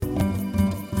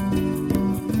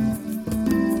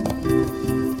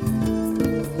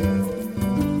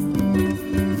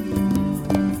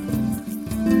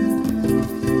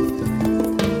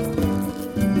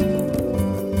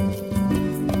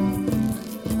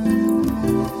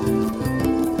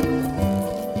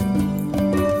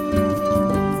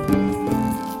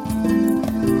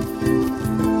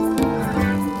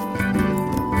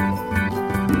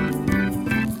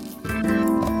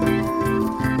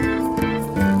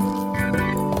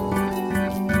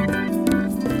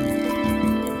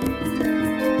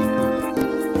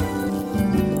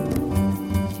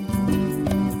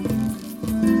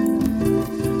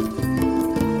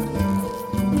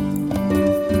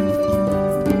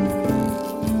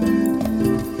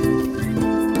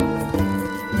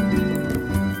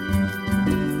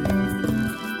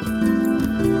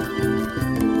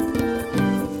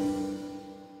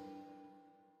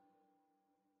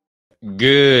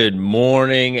Good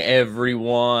morning,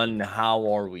 everyone. How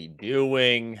are we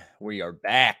doing? We are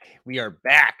back.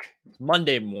 It's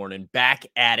Monday morning, back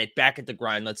at it, back at the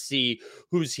grind. Let's see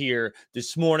who's here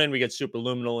this morning. We got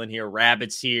Superluminal in here,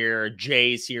 Rabbit's here,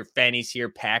 Jay's here, Fanny's here,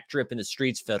 Pack Drip in the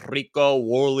streets, Federico,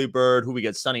 Warley Bird, who we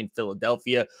got Sunny in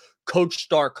Philadelphia, Coach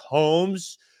Stark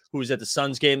Holmes, who was at the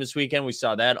Suns game this weekend. We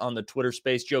saw that on the Twitter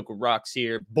space. Joker Rock's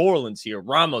here. Borland's here.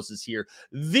 Ramos is here.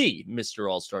 The Mr.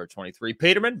 All-Star 23.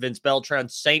 Peterman, Vince Beltran,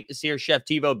 Saint is here. Chef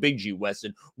TiVo, Big G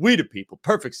Weston, We the People,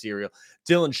 Perfect Cereal.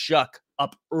 Dylan Shuck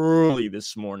up early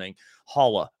this morning.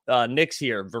 Holla. Nick's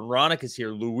here. Veronica's here.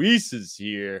 Luis is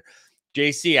here.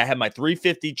 JC, I have my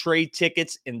 350 trade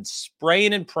tickets and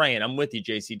spraying and praying. I'm with you,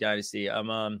 JC Dynasty.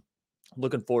 I'm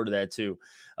looking forward to that too.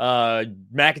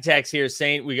 Mac Attack's here.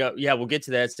 Saint, we'll get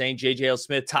to that. Saint, JJL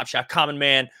Smith, Top Shot, Common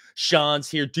Man, Sean's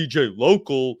here, DJ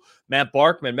Local, Matt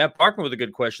Barkman with a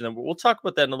good question. We'll talk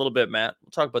about that in a little bit, Matt.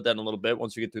 We'll talk about that in a little bit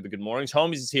once we get through the good mornings.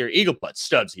 Homies is here. Eagle Putt,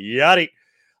 Stubbs, Yachty.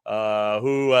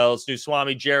 Who else? New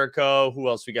Swami, Jericho. Who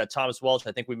else? We got Thomas Welch.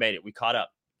 I think we made it. We caught up,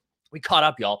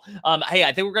 y'all. Hey,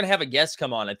 I think we're gonna have a guest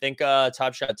come on. I think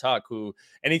Top Shot Talk, who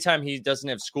anytime he doesn't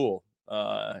have school,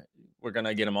 we're going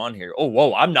to get him on here. Oh,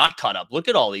 whoa, I'm not caught up. Look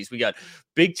at all these. We got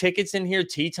big tickets in here,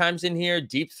 tea times in here,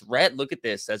 deep threat. Look at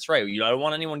this. That's right. I don't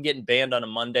want anyone getting banned on a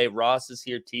Monday. Ross is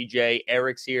here, TJ,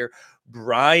 Eric's here,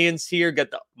 Brian's here. Got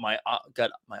my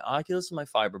Oculus and my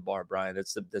fiber bar, Brian.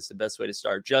 That's the best way to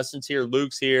start. Justin's here,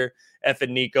 Luke's here, F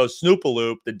and Nico,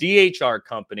 Snoopaloop, the DHR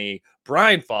Company,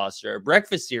 Brian Foster,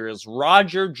 Breakfast Cereals,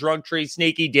 Roger, Drunk Tree,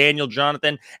 Sneaky, Daniel,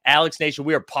 Jonathan, Alex Nation.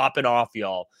 We are popping off,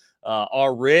 y'all.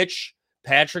 Our Rich,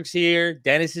 Patrick's here,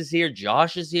 Dennis is here,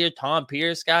 Josh is here, Tom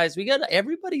Pierce, guys. We got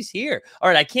everybody's here. All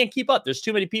right, I can't keep up. There's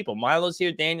too many people. Milo's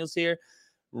here, Daniel's here,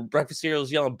 Breakfast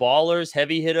Cereal's yelling ballers,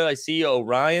 Heavy Hitter. I see you,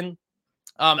 Orion.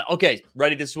 Okay,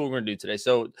 ready. This is what we're gonna do today.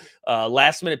 So,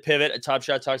 last minute pivot. A Top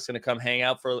Shot Talk's gonna come hang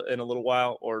out for a little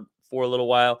while.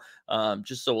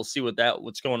 Just so we'll see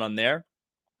what's going on there.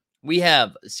 We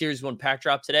have Series 1 pack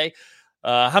drop today.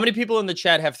 How many people in the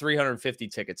chat have 350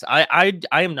 tickets? I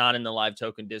am not in the live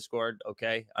token Discord.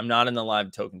 Okay. I'm not in the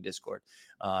live token Discord.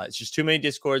 It's just too many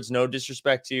Discords. No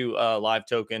disrespect to live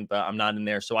token, but I'm not in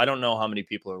there. So I don't know how many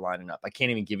people are lining up. I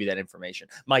can't even give you that information.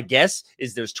 My guess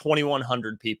is there's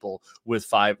 2,100 people with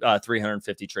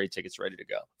 350 trade tickets ready to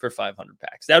go for 500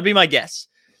 packs. That would be my guess,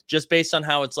 just based on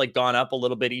how it's like gone up a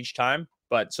little bit each time.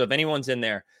 But so if anyone's in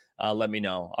there, let me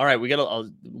know. All right, we got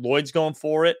Lloyd's going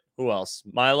for it. Who else?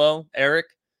 Milo, Eric.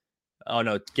 Oh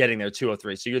no, getting there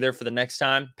 203. So you're there for the next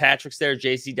time. Patrick's there.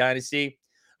 JC Dynasty.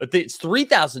 It's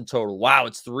 3,000 total. Wow,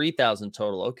 it's 3,000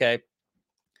 total. Okay.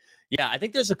 Yeah, I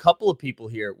think there's a couple of people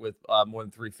here with more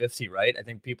than 350. Right? I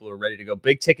think people are ready to go.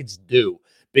 Big ticket's due.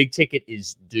 Big ticket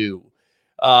is due.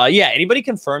 Yeah, anybody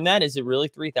confirm that? Is it really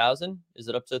 3,000? Is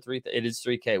it up to 3? It is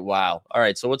 3K. Wow. All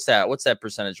right. So what's that? What's that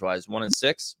percentage wise? 1 in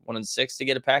 6? 1 in 6 to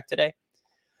get a pack today?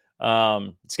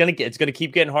 It's gonna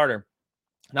keep getting harder.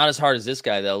 Not as hard as this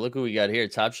guy though. Look who we got here.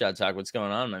 Top Shot Talk. What's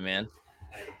going on, my man?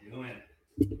 How you doing?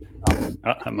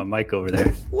 Oh, I'm a mic over there.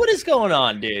 What is going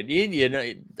on, dude? You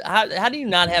know, how do you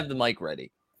not have the mic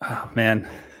ready? Oh man.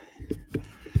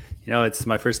 It's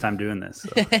my first time doing this.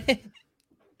 So.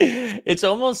 It's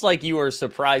almost like you are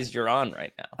surprised you're on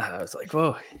right now. I was like,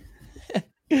 whoa.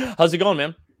 How's it going,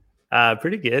 man?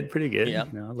 Pretty good. Yeah.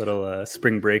 A little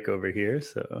spring break over here.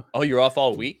 So. Oh, you're off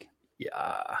all week?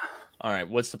 Yeah. All right.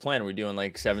 What's the plan? Are we doing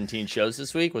like 17 shows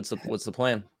this week? What's the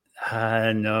plan?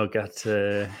 No, got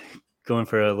going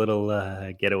for a little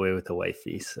getaway with the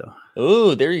wifey. So.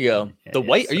 Oh, there you go.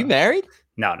 Are you married?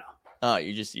 No. Oh,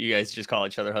 you guys just call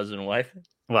each other husband and wife?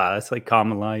 Wow, that's like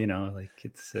common law, like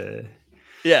it's.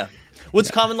 Yeah. What's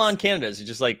common law in Canada? Is it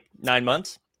just like 9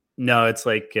 months? No, it's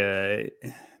like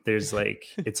there's like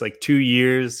it's like 2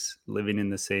 years living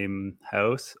in the same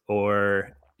house,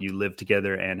 or you live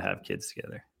together and have kids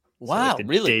together. Wow, so like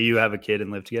the day you have a kid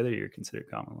and live together, you're considered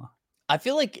common law. I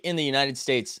feel like in the United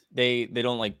States, they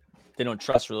don't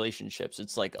trust relationships.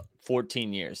 It's like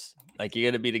 14 years. Like you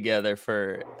got to be together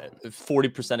for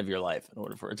 40% of your life in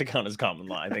order for it to count as common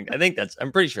law.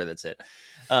 I'm pretty sure that's it.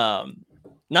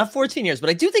 Not 14 years, but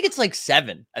I do think it's like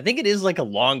 7. I think it is like a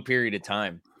long period of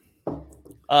time.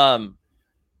 All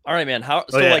right, man.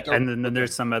 And then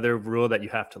there's some other rule that you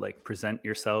have to like present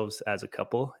yourselves as a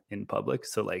couple in public.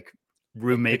 So like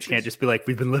roommates can't just be like,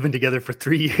 we've been living together for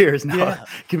 3 years now. Yeah.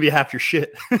 It can be half your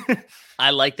shit.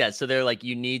 I like that. So they're like,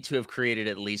 you need to have created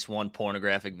at least one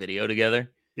pornographic video together.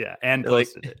 Yeah, and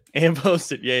posted it. And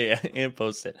posted. Yeah, and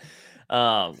posted.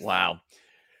 Wow.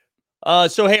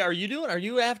 So hey, are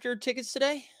you after tickets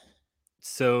today?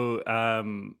 So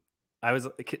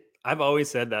I've always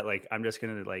said that like I'm just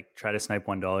gonna like try to snipe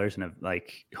 $1 and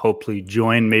like hopefully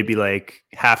join maybe like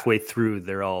halfway through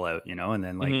they're all out, and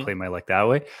then like play my luck that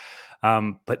way.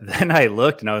 But then I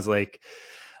looked and I was like,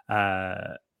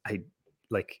 I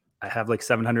have like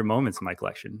 700 moments in my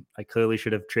collection. I clearly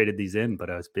should have traded these in,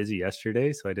 but I was busy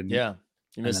yesterday, so I didn't. Yeah.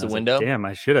 You missed the window. Like, damn,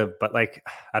 I should have. But like,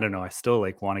 I don't know. I still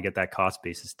like want to get that cost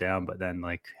basis down. But then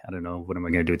like, I don't know. What am I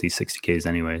going to do with these 60Ks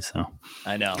anyway? So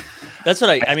I know. That's what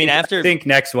I mean. I think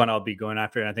next one I'll be going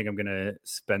after. And I think I'm going to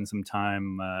spend some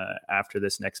time after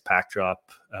this next pack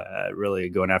drop, really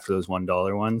going after those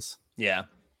 $1 ones. Yeah.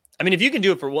 I mean, if you can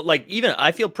do it for like, even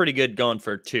I feel pretty good going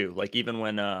for 2, like even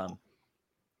when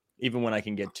I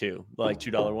can get 2, like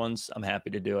 $2 ones, I'm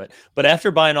happy to do it. But after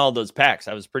buying all those packs,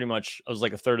 I was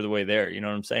like a third of the way there. You know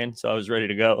what I'm saying? So I was ready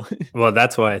to go. Well,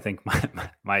 that's why I think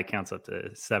my account's up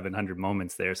to 700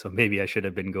 moments there. So maybe I should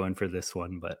have been going for this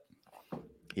one, but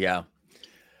yeah.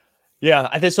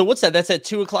 I think so. What's that? That's at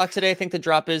 2:00 today. I think the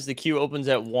drop is. The queue opens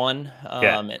at 1.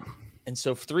 And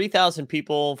so 3,000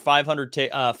 people,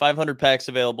 500 packs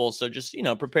available. So just,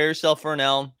 prepare yourself for an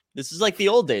L. This is like the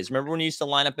old days. Remember when you used to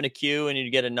line up in a queue and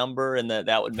you'd get a number and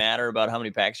that would matter about how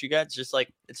many packs you got? It's just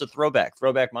like, it's a throwback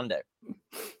Monday.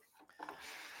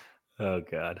 Oh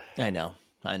God. I know.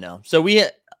 So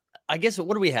I guess,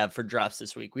 what do we have for drops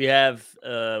this week? We have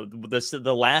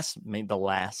the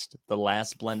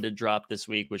last blended drop this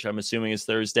week, which I'm assuming is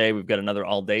Thursday. We've got another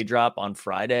all day drop on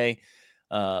Friday.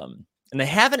 And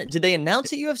did they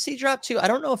announce a UFC drop too? I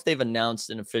don't know if they've announced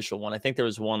an official one. I think there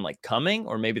was one like coming,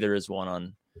 or maybe there is one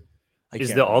on.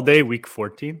 Is the all day week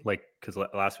 14? Like, because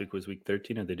last week was week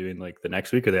 13. Are they doing like the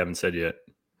next week, or they haven't said yet?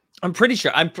 I'm pretty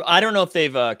sure. I don't know if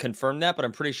they've confirmed that, but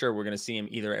I'm pretty sure we're going to see him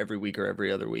either every week or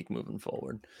every other week moving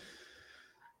forward.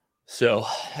 So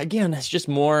again, it's just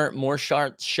more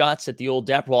shots at the old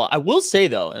Dapper Wall. I will say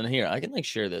though, and here I can like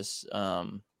share this.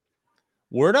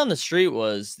 Word on the street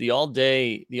was the all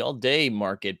day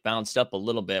market bounced up a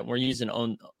little bit. We're using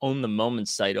Own the Moment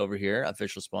site over here,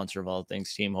 official sponsor of all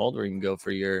things Team Hold, where you can go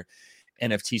for your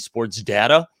NFT sports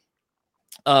data.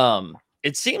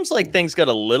 It seems like things got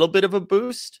a little bit of a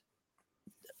boost,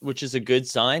 which is a good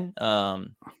sign.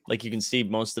 Like you can see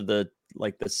most of the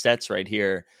sets right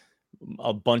here,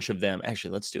 a bunch of them.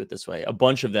 Actually, let's do it this way. A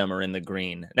bunch of them are in the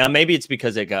green. Now, maybe it's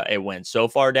because it went so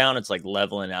far down. It's like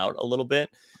leveling out a little bit.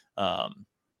 But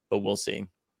we'll see.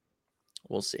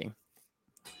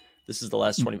 This is the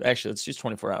last 20. Actually, let's use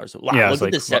 24 hours. Wow, yeah, look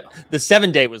at this. The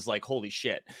 7-day was like, holy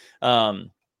shit.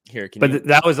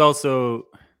 That was also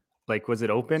like, was it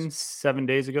open 7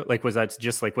 days ago? Like, was that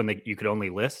just like when you could only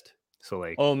list? So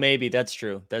like, oh, maybe that's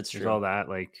true. All that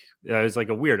like, it was like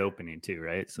a weird opening too,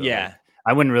 right? So yeah, like,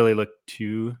 I wouldn't really look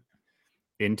too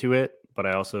into it, but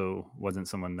I also wasn't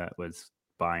someone that was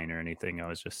buying or anything. I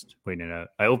was just waiting it out.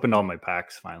 I opened all my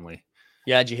packs finally.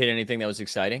 Yeah, did you hit anything that was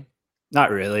exciting?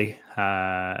 Not really.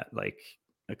 Like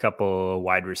a couple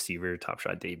wide receiver Top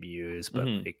Shot debuts, but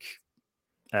like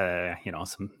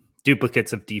some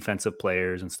duplicates of defensive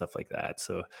players and stuff like that.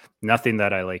 So nothing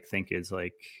that I like think is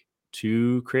like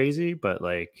too crazy, but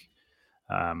like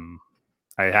I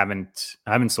haven't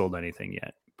sold anything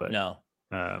yet. But no.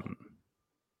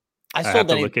 I have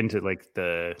to look into like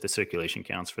the circulation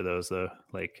counts for those though.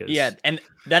 Like, yeah, and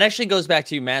that actually goes back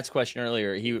to Matt's question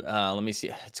earlier. He let me see,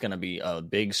 it's gonna be a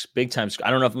big time. I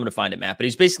don't know if I'm gonna find it, Matt, but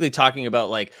he's basically talking about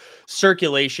like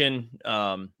circulation,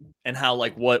 and how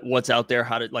like what's out there.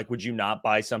 How to like, would you not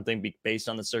buy something based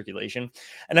on the circulation?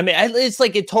 And I mean, it's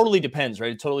like it totally depends,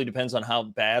 right? It totally depends on how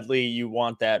badly you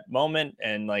want that moment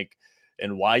and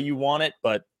why you want it,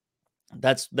 but.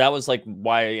 That was like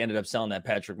why I ended up selling that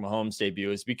Patrick Mahomes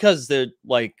debut, is because they're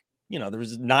like, there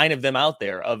was 9 of them out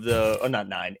there of the, not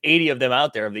 9, 80 of them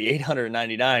out there of the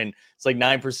 899. It's like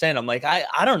 9%. I'm like,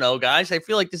 I don't know, guys. I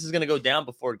feel like this is going to go down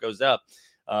before it goes up.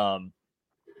 But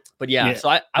yeah, so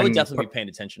I would definitely be paying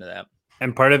attention to that.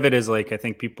 And part of it is like, I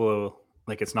think people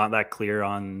like, it's not that clear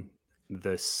on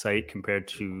the site compared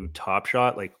to Top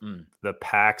Shot, like the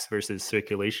packs versus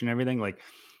circulation, everything like,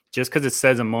 just because it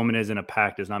says a moment is in a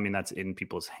pack does not mean that's in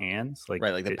people's hands. Like,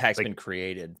 right, like the pack's been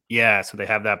created. Yeah, so they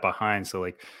have that behind. So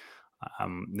like,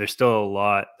 there's still a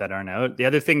lot that aren't out. The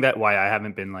other thing that why I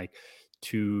haven't been like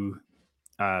too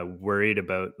worried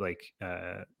about like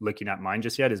looking at mine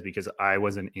just yet is because I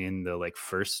wasn't in the like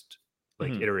first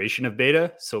like iteration of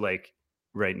beta. So like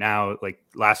right now, like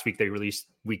last week they released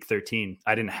week 13.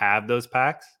 I didn't have those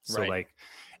packs, so like.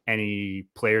 Any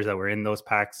players that were in those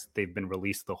packs, they've been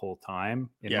released the whole time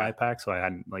in my pack. So I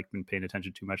hadn't like been paying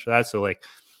attention too much to that. So like,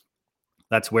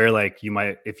 that's where like you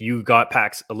might, if you got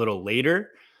packs a little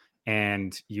later,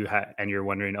 and you're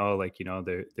wondering, oh, like,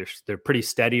 they're pretty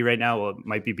steady right now. Well, it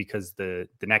might be because the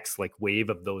next like wave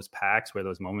of those packs where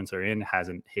those moments are in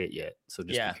hasn't hit yet. So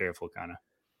just be careful, kind of.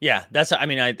 Yeah, I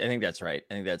think that's right.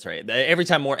 I think that's right. Every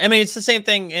time more, I mean, it's the same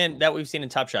thing that we've seen in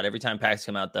Top Shot. Every time packs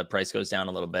come out, the price goes down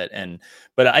a little bit.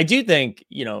 But I do think,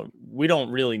 we don't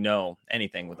really know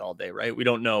anything with All Day, right? We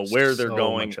don't know where they're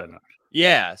going.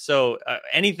 Yeah. So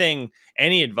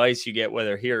any advice you get,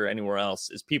 whether here or anywhere else,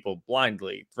 is people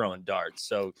blindly throwing darts.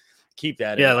 So keep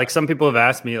that in mind. Like some people have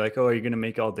asked me like, oh, are you going to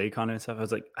make all day content and stuff? I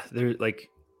was like,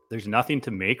 there's nothing to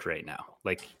make right now.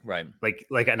 Like, right.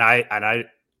 And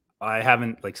I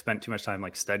haven't like spent too much time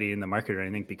like studying the market or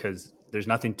anything because there's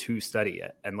nothing to study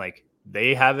yet. And like,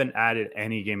 they haven't added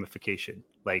any gamification.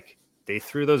 Like they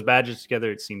threw those badges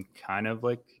together. It seemed kind of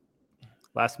like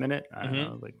last minute. I don't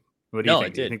know. Like, what do you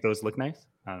think? Do you think those look nice?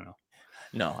 I don't know.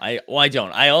 No, I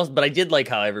don't. But I did like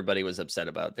how everybody was upset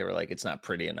about it. They were like, it's not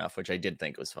pretty enough, which I did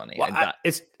think was funny. Well,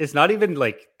 it's not even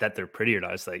like that they're pretty or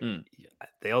not. It's like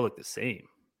they all look the same.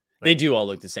 Like, they do all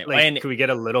look the same. Like, and, can we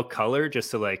get a little color just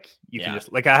so like you can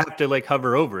just like I have to like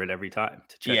hover over it every time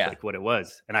to check like what it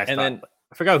was. And I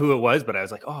forgot who it was, but I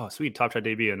was like, oh, sweet, Top Shot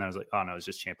debut. And I was like, oh no, it's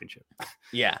just championship.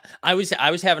 Yeah. I was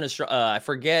having I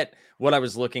forget what I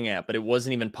was looking at, but it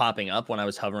wasn't even popping up when I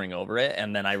was hovering over it.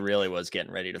 And then I really was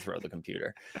getting ready to throw the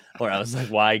computer, where I was like,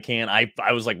 why can't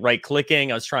I was like right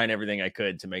clicking. I was trying everything I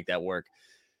could to make that work.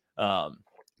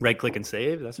 Right click and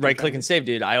save. That's right click and save,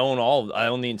 dude. I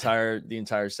own the entire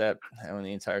set. I own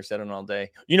the entire set on All Day.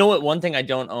 You know what? One thing I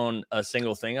don't own a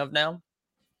single thing of now.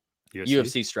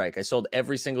 UFC Strike. I sold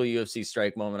every single UFC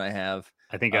Strike moment I have.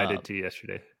 I think I did too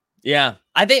yesterday. Yeah,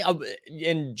 I think,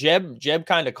 and Jeb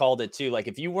kind of called it too. Like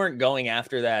if you weren't going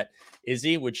after that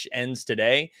Izzy, which ends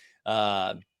today,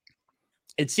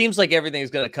 it seems like everything is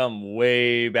going to come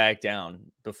way back down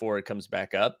before it comes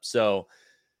back up. So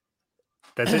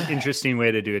that's an interesting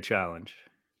way to do a challenge.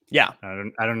 Yeah,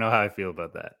 I don't know how I feel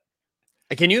about that.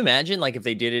 Can you imagine, like, if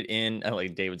they did it in,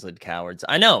 like, David said cowards?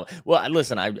 I know. Well,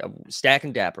 listen, I'm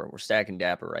stacking Dapper. We're stacking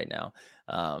Dapper right now.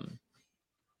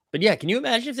 But yeah, can you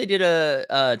imagine if they did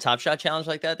a Top Shot challenge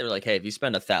like that? They were like, hey, if you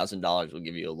spend $1,000, we'll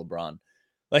give you a LeBron.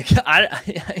 Like,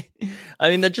 I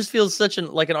mean, that just feels such an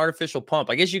artificial pump.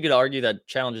 I guess you could argue that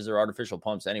challenges are artificial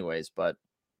pumps anyways, but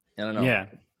I don't know. Yeah.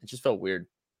 It just felt weird.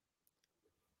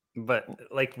 But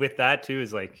like with that too,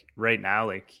 is like right now,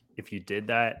 like if you did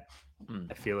that,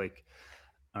 I feel like,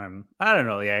 I don't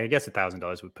know. Yeah, I guess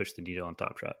 $1,000 would push the needle on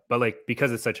Top Shot, but like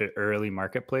because it's such an early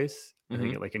marketplace, I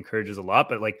think it like encourages a lot.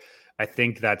 But like I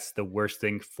think that's the worst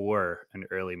thing for an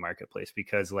early marketplace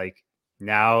because like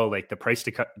now like the price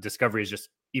discovery is just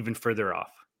even further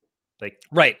off. Like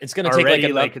right, it's going to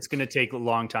take it's going to take a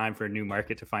long time for a new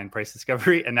market to find price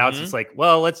discovery, and now it's just like,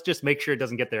 well, let's just make sure it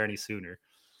doesn't get there any sooner.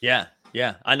 Yeah,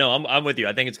 I know. I'm with you.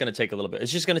 I think it's going to take a little bit.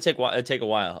 It's just going to take a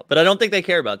while. But I don't think they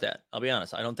care about that. I'll be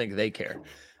honest. I don't think they care.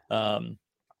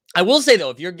 I will say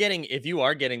though, if you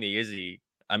are getting the Izzy,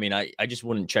 I mean, I just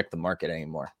wouldn't check the market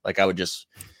anymore. Like I would just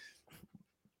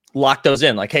lock those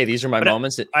in. Like, hey, these are my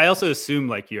moments. I also assume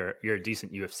like you're a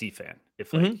decent UFC fan.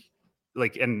 If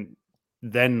like and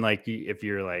then like if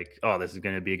you're like, oh, this is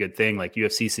going to be a good thing. Like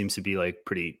UFC seems to be like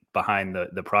pretty behind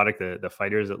the product, the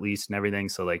fighters at least, and everything.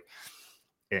 So like.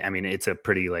 I mean, it's a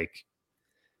pretty like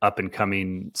up and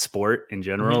coming sport in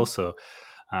general. So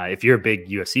if you're a big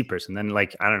UFC person, then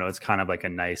like, I don't know, it's kind of like a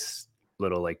nice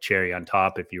little like cherry on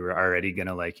top if you were already going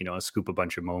to like, scoop a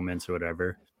bunch of moments or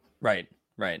whatever. Right.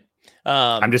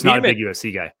 I'm just not a big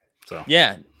UFC guy. So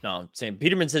yeah, no, same.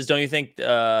 Peterman says, don't you think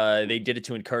they did it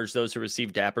to encourage those who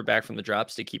receive Dapper back from the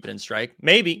drops to keep it in Strike?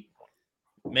 Maybe.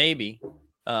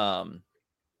 But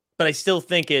I still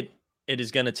think it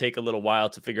is going to take a little while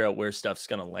to figure out where stuff's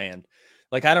going to land.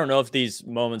 Like, I don't know if these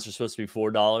moments are supposed to be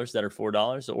 $4 that are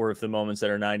 $4 or if the moments that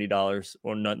are $90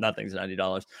 or nothing's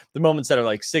 $90. The moments that are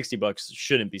like $60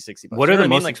 shouldn't be $60. What are the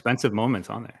most expensive moments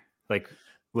on there? Like,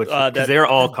 because they're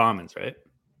all commons, right?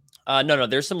 No,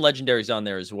 there's some legendaries on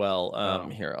there as well.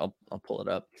 Here, I'll pull it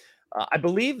up. I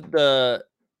believe the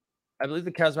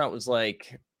Kazmat was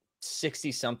like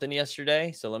 60 something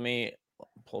yesterday. So let me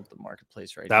pull up the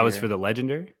marketplace right here. That was for the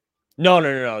legendary? No.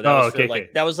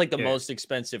 That was like the most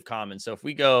expensive common. So if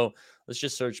we go, let's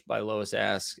just search by lowest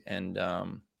ask, and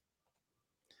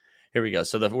here we go.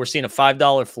 So we're seeing a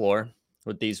 $5 floor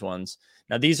with these ones.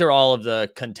 Now these are all of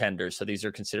the contenders, so these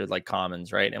are considered like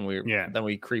commons, right? And then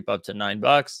we creep up to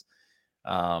 $9.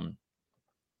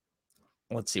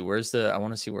 Let's see, I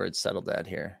want to see where it's settled at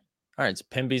here. All right, so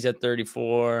Pimby's at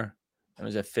 34. It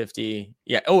was at 50.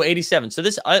 Yeah. Oh, 87. So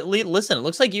listen, it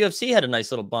looks like UFC had a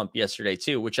nice little bump yesterday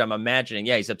too, which I'm imagining.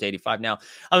 Yeah, he's up to 85 now.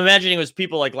 I'm imagining it was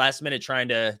people like last minute trying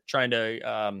to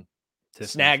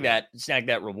snag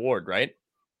that reward, right?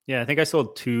 Yeah, I think I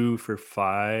sold 2 for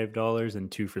 $5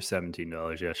 and 2 for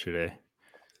 $17 yesterday.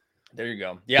 There you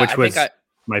go. Yeah, which was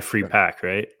my free pack,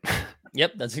 right?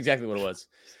 Yep, that's exactly what it was.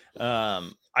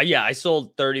 I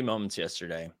sold 30 moments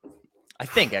yesterday. I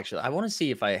think actually, I want to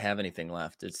see if I have anything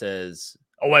left. It says,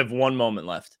 I have 1 moment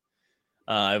left.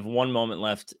 I have 1 moment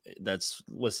left that's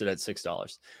listed at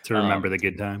 $6. To remember the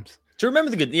good times. To remember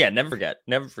the good, yeah, never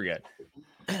forget.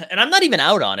 And I'm not even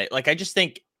out on it. Like, I just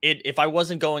think if I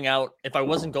wasn't going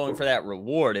for that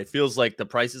reward, it feels like the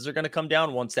prices are going to come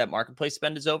down once that marketplace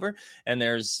spend is over. And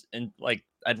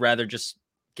I'd rather just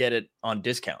get it on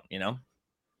discount, you know?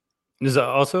 There's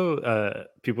also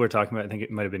people were talking about, I think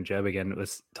it might have been Jeb again,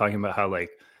 was talking about how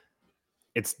like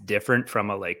it's different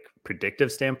from a like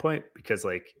predictive standpoint because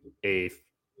like a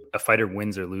fighter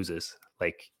wins or loses,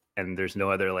 like, and there's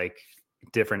no other like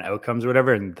different outcomes or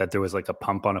whatever, and that there was like a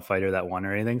pump on a fighter that won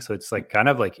or anything. So it's like kind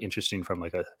of like interesting from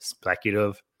like a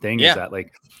speculative thing, is that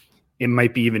like it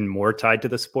might be even more tied to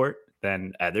the sport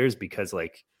than others because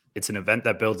like it's an event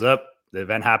that builds up, the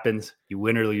event happens, you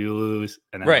win or you lose,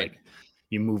 and then like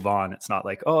you move on. It's not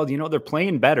like, oh, they're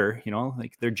playing better,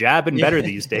 like they're jabbing better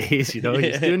these days, he's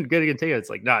doing good against you. It's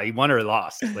like, nah, he won or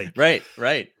lost. Like right.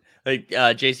 Like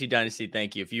JC Dynasty,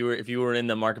 thank you. If you were in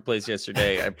the marketplace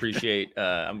yesterday, I appreciate.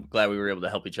 I'm glad we were able to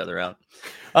help each other out.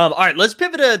 All right, let's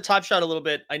pivot to Top Shot a little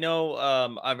bit. I know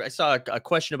I saw a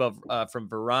question about from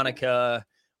Veronica,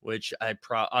 which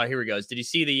here we go. Did you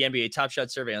see the NBA Top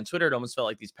Shot survey on Twitter? It almost felt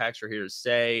like these packs were here to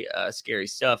stay. Scary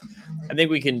stuff. I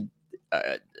think we can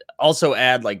also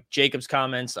add like Jacob's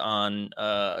comments on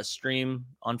a stream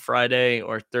on Friday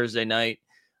or Thursday night.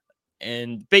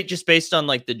 And just based on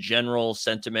like the general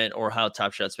sentiment or how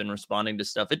Top Shot's been responding to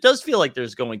stuff, it does feel like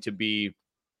there's going to be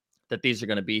that these are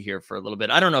going to be here for a little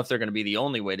bit. I don't know if they're going to be the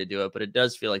only way to do it, but it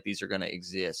does feel like these are going to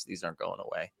exist. These aren't going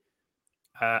away.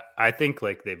 I think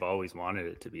like they've always wanted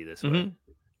it to be this way.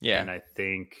 Yeah. And I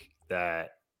think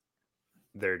that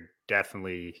they're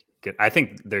definitely good. I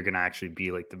think they're going to actually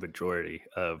be like the majority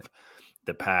of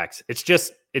the packs. It's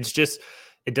just,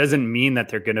 it doesn't mean that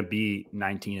they're going to be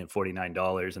 $19 and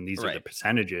 $49 and these are the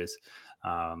percentages.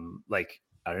 Like,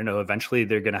 I don't know, eventually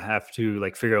they're going to have to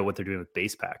like figure out what they're doing with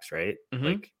base packs, right?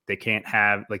 Like they can't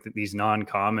have like these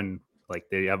non-common, like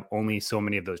they have only so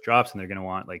many of those drops and they're going to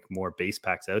want like more base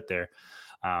packs out there.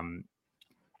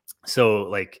 So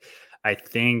like, I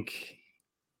think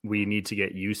we need to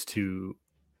get used to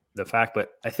the fact,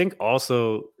 but I think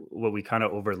also what we kind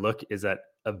of overlook is that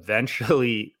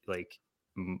eventually like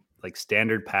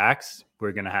standard packs,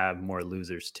 we're going to have more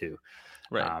losers too.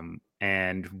 Right.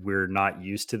 And we're not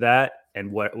used to that.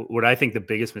 And what I think the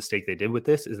biggest mistake they did with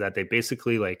this is that they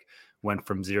basically like went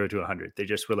from 0 to 100. They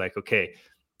just were like, okay,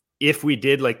 if we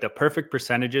did like the perfect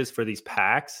percentages for these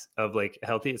packs of like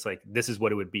healthy, it's like, this is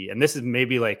what it would be. And this is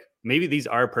maybe these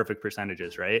are perfect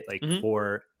percentages, right? Like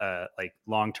for like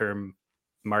long-term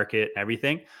market,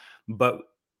 everything. But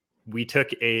we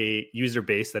took a user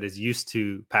base that is used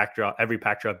to every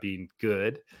pack drop being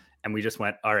good. And we just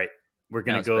went, all right, we're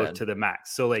going to go to the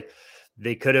max. So like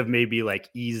they could have maybe like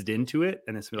eased into it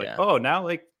and it's like, oh, now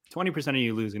like 20% of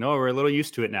you losing. Oh, we're a little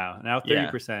used to it now. Now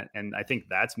 30%. Yeah. And I think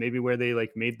that's maybe where they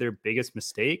like made their biggest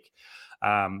mistake.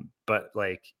 But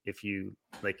like if you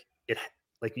like it,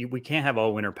 like we can't have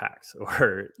all winter packs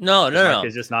or no.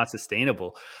 It's just not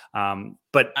sustainable.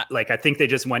 But like I think they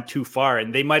just went too far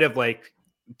and they might have like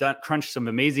crunched some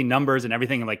amazing numbers and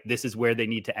everything. And like this is where they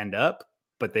need to end up.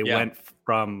 But they went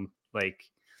from like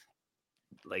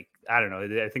I don't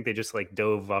know. I think they just like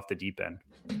dove off the deep end.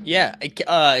 Yeah,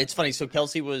 it's funny. So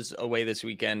Kelsey was away this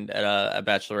weekend at a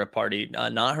bachelorette party,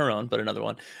 not her own, but another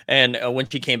one. And when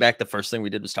she came back, the first thing we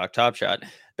did was talk Top Shot.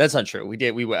 That's not true.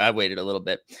 I waited a little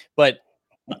bit, but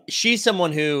she's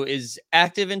someone who is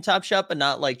active in Top Shot, but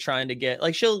not like trying to get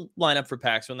like she'll line up for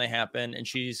packs when they happen. And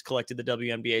she's collected the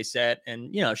WNBA set,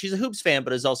 and she's a hoops fan,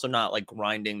 but is also not like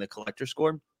grinding the collector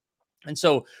score. And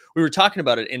so we were talking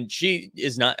about it, and she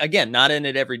is not in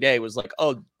it every day. Was like,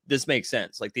 oh, this makes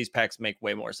sense. Like these packs make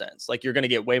way more sense. Like you're going to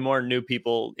get way more new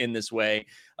people in this way.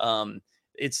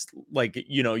 It's like,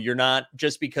 you're not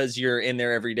just because you're in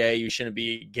there every day, you shouldn't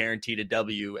be guaranteed a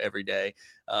W every day,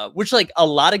 which like a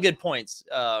lot of good points.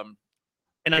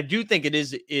 And I do think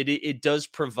it does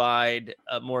provide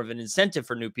more of an incentive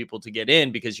for new people to get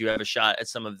in because you have a shot at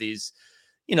some of these,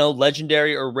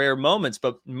 legendary or rare moments.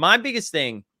 But my biggest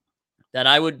thing that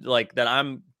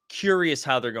I'm curious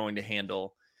how they're going to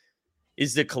handle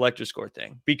is the collector score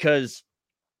thing, because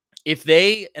if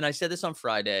they, and I said this on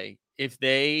Friday, if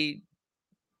they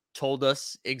told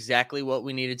us exactly what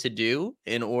we needed to do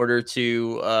in order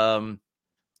to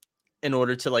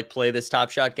like play this Top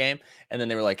Shot game, and then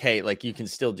they were like, hey, like you can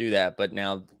still do that, but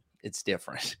now it's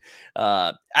different.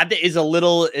 Is a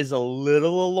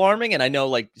little alarming. And I know,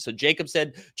 like, so Jacob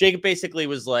basically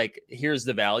was like, here's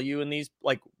the value in these,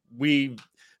 like, we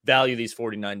value these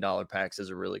 $49 packs as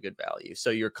a really good value. So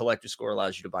your collector score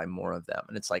allows you to buy more of them.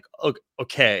 And it's like,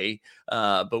 okay.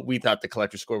 But we thought the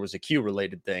collector score was a Q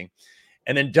related thing.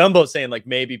 And then Dumbo saying like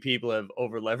maybe people have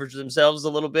over leveraged themselves a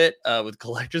little bit with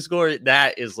collector score.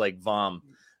 That is like vom.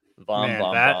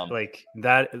 Like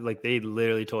they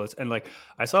literally told us. And like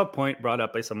I saw a point brought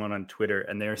up by someone on Twitter,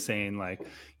 and they're saying like,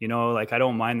 you know, like I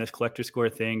don't mind this collector score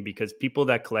thing because people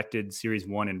that collected Series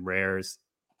 1 and rares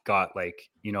got like,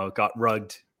 you know, got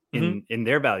rugged in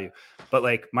their value. But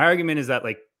like my argument is that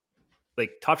like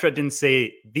Top Shot didn't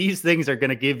say these things are going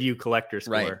to give you collector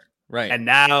score. Right. And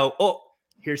now,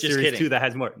 here's Just Series kidding. 2 that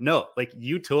has more. No, like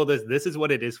you told us this is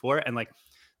what it is for. And like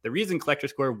the reason collector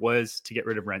score was to get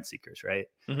rid of rent seekers, right?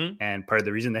 And part of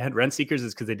the reason they had rent seekers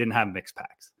is because they didn't have mixed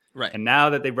packs. Right. And now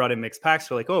that they brought in mixed packs,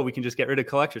 they're like, oh, we can just get rid of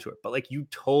collector score. But like you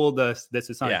told us this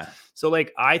is something. Yeah. So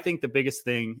like I think the biggest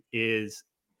thing is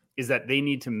that they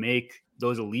need to make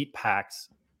those elite packs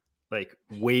like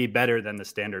way better than the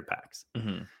standard packs.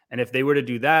 And if they were to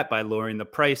do that by lowering the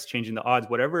price, changing the odds,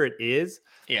 whatever it is,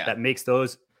 that makes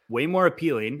those way more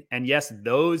appealing. And yes,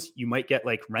 those you might get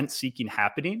like rent seeking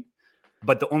happening,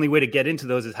 but the only way to get into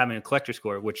those is having a collector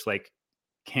score, which like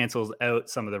cancels out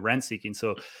some of the rent seeking.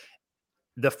 So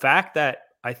the fact that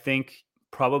I think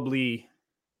probably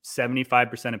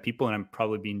 75% of people, and I'm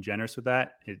probably being generous with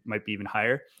that, it might be even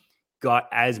higher, got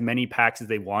as many packs as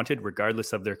they wanted,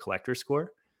 regardless of their collector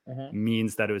score,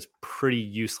 means that it was pretty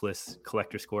useless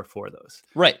collector score for those.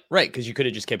 Right. Because you could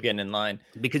have just kept getting in line.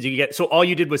 Because so all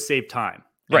you did was save time.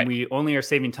 Right. And we only are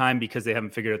saving time because they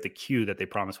haven't figured out the queue that they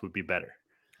promised would be better.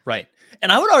 Right.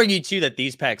 And I would argue too that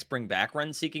these packs bring back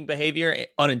rent-seeking behavior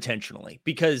unintentionally,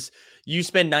 because you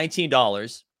spend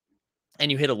 $19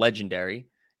 and you hit a legendary,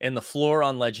 and the floor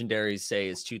on legendaries say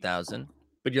is 2,000,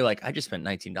 but you're like, I just spent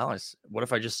 $19. What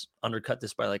if I just undercut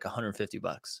this by like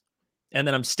 $150? And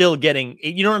then I'm still getting,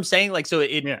 you know what I'm saying? Like, so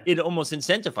it almost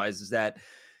incentivizes that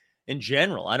in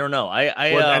general. I don't know.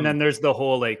 And then there's the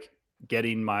whole like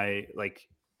getting my, like,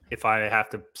 if I have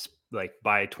to like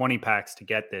buy 20 packs to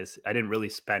get this, I didn't really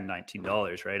spend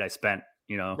 $19, right? I spent,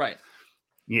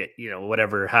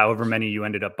 whatever, however many you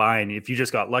ended up buying. If you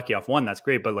just got lucky off one, that's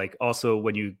great. But like also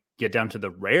when you get down to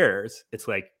the rares, it's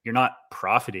like you're not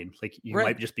profiting. Like you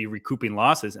might just be recouping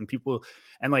losses. And people,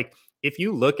 and like if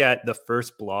you look at the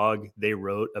first blog they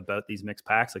wrote about these mixed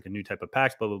packs, like a new type of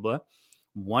packs, blah blah blah,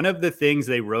 one of the things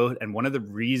they wrote and one of the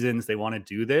reasons they want to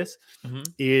do this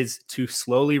is to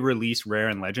slowly release rare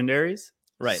and legendaries,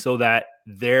 right, so that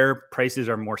their prices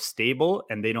are more stable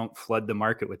and they don't flood the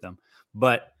market with them.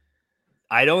 But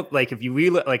I don't like, if you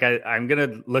really like, I'm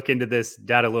going to look into this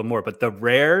data a little more, but the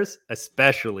rares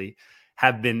especially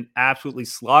have been absolutely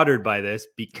slaughtered by this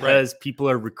because people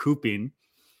are recouping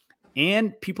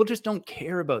and people just don't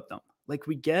care about them. Like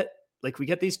we get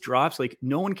these drops, like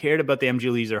no one cared about the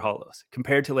MGLEs or Hollows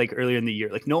compared to like earlier in the year.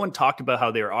 Like no one talked about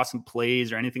how they were awesome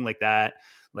plays or anything like that.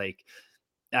 Like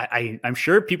I'm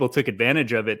sure people took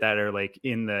advantage of it that are like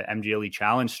in the MGLE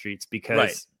challenge streets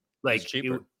because like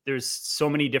there's so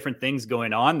many different things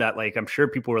going on that like I'm sure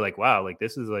people were like, wow, like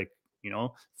this is like,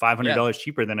 $500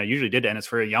 cheaper than I usually did, and it's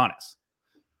for a Giannis.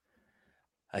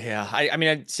 Yeah, I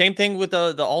mean, same thing with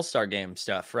the All-Star game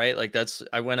stuff, right? Like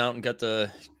I went out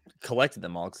and collected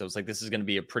them all because I was like, this is going to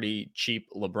be a pretty cheap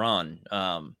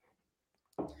LeBron.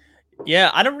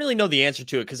 Yeah, I don't really know the answer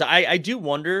to it because I do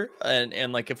wonder,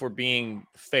 and like if we're being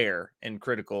fair and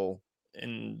critical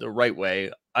in the right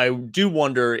way, I do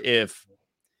wonder if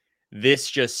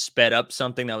this just sped up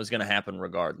something that was going to happen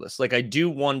regardless. Like I do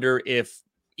wonder if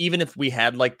even if we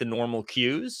had like the normal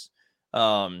queues,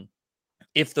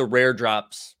 if the rare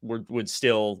drops would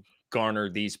still garner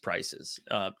these prices.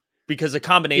 Because a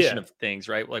combination of things,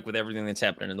 right? Like with everything that's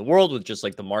happening in the world, with just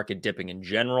like the market dipping in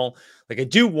general, like I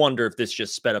do wonder if this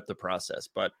just sped up the process.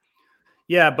 But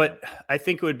I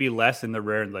think it would be less in the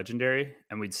rare and legendary,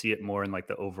 and we'd see it more in like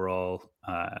the overall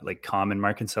like common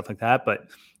market and stuff like that. But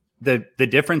the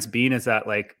difference being is that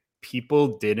like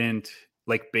people didn't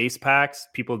like base packs,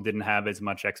 people didn't have as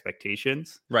much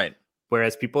expectations. Right.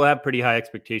 Whereas people have pretty high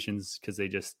expectations because they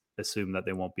just assume that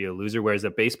they won't be a loser. Whereas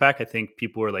a base pack, I think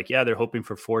people were like, yeah, they're hoping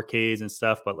for 4Ks and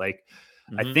stuff. But like,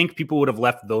 I think people would have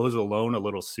left those alone a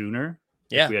little sooner.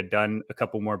 Yeah. If we had done a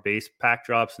couple more base pack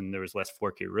drops and there was less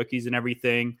 4K rookies and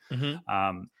everything.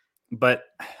 but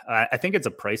I think it's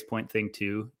a price point thing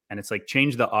too. And it's like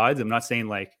change the odds. I'm not saying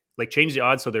like change the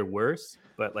odds so they're worse,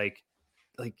 but like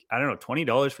I don't know,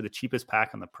 $20 for the cheapest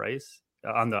pack on the price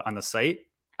on the site.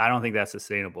 I don't think that's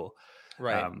sustainable.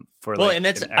 Right. For well, like and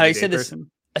that's an everyday person.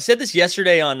 I said this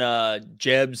yesterday on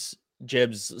Jeb's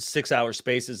 6-hour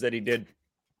spaces that he did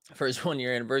for his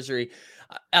 1-year anniversary.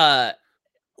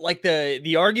 Like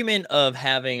the argument of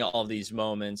having all these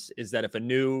moments is that if a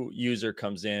new user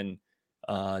comes in,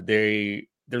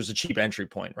 there's a cheap entry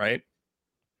point, right?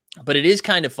 But it is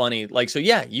kind of funny. Like, so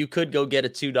yeah, you could go get a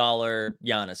 $2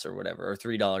 Giannis or whatever, or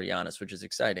 $3 Giannis, which is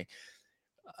exciting.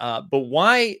 But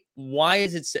why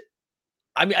is it?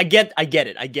 I mean, I get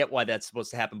it. I get why that's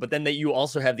supposed to happen. But then that you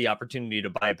also have the opportunity to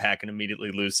buy a pack and immediately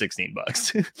lose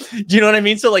 $16. Do you know what I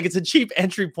mean? So like it's a cheap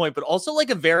entry point, but also like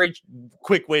a very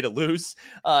quick way to lose.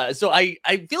 So I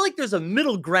feel like there's a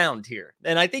middle ground here.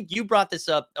 And I think you brought this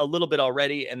up a little bit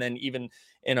already. And then even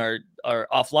in our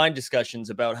offline discussions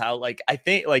about how, like, I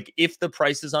think like if the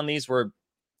prices on these were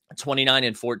 29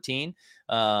 and 14,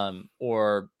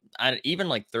 or even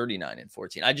like 39 and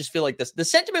 14, I just feel like the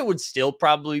sentiment would still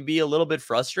probably be a little bit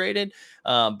frustrated,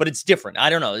 but it's different. I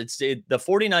don't know. The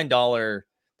 $49,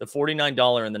 the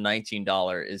 $49 and the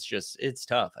 $19 is just, it's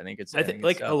tough. I think it's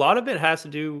like tough. A lot of it has to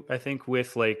do, I think,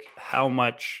 with like how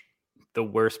much the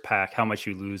worst pack, how much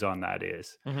you lose on that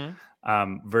is.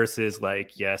 Versus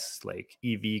like, yes, like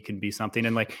EV can be something.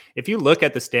 And like, if you look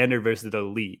at the standard versus the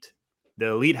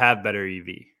elite have better EV,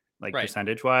 like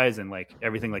percentage wise and like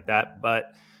everything like that.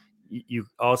 But you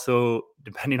also,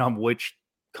 depending on which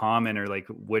common or like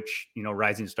which,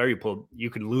 rising star you pulled, you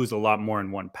could lose a lot more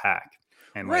in one pack.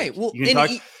 And like, well,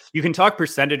 you can talk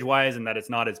percentage wise and that it's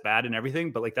not as bad and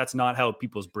everything, but like, that's not how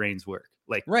people's brains work.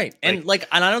 Like, and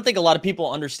I don't think a lot of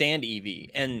people understand EV,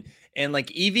 and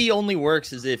like EV only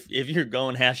works as if you're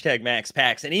going #max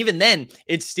packs. And even then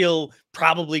it's still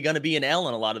probably going to be an L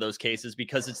in a lot of those cases,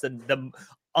 because it's the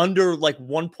under like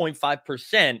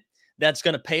 1.5% that's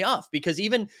going to pay off. Because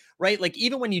even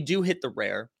when you do hit the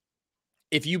rare,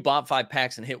 if you bought 5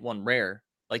 packs and hit one rare,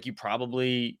 like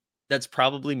that's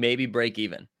probably maybe break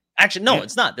even. Actually, no,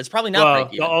 it's not. That's probably not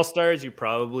break even. The All-Stars, you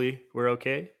probably were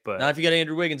okay, but not if you got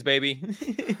Andrew Wiggins, baby.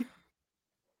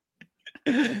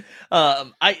 So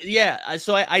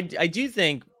I do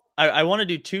think I want to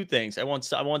do two things. I want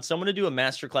someone to do a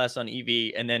masterclass on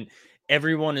EV, and then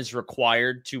everyone is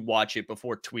required to watch it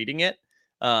before tweeting it.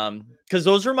 Because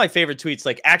those are my favorite tweets.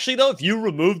 Like, actually though, if you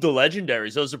remove the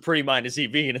legendaries, those are pretty minus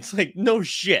EV, and it's like, no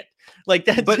shit. Like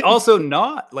that, but also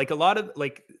not like a lot of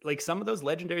like some of those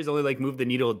legendaries only like move the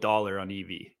needle $1 on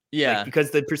EV. Yeah, like, because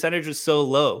the percentage was so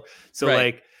low. So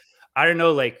like, I don't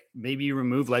know, like maybe you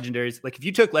remove legendaries. Like if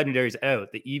you took legendaries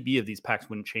out, the EV of these packs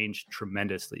wouldn't change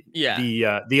tremendously.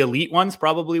 Yeah, the elite ones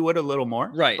probably would a little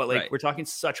more. Right, but like we're talking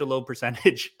such a low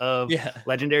percentage of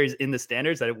legendaries in the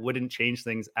standards that it wouldn't change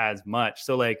things as much.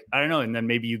 So like, I don't know. And then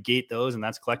maybe you gate those, and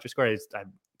that's collector score.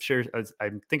 I'm sure,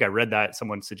 I think I read that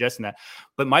someone suggesting that.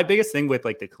 But my biggest thing with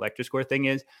like the collector score thing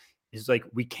is like,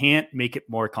 we can't make it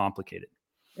more complicated.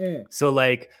 So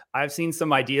like, I've seen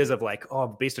some ideas of like, oh,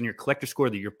 based on your collector score,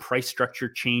 that your price structure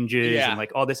changes, and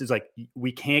like, all this is like,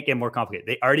 we can't get more complicated.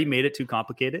 They already made it too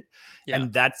complicated,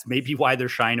 and that's maybe why they're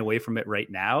shying away from it right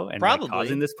now and like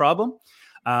causing this problem.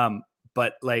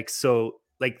 But like, so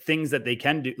like things that they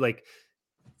can do, like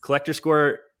collector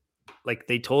score, like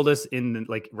they told us in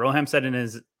like Roham said in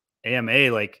his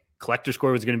AMA, like collector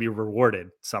score was going to be rewarded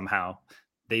somehow.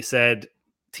 They said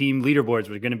team leaderboards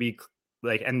were going to be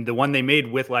like, and the one they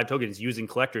made with live tokens using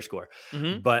collector score.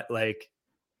 But like,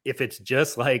 if it's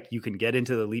just like you can get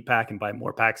into the elite pack and buy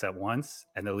more packs at once,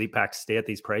 and the elite packs stay at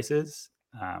these prices,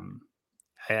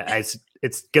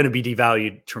 it's going to be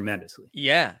devalued tremendously.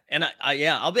 Yeah. And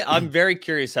I'm very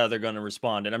curious how they're going to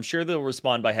respond. And I'm sure they'll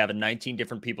respond by having 19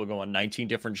 different people go on 19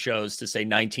 different shows to say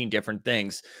 19 different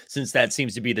things, since that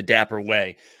seems to be the dapper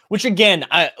way, which again,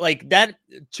 I like that.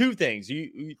 Two things,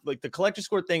 you like the collector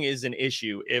score thing is an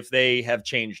issue if they have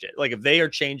changed it. Like if they are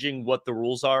changing what the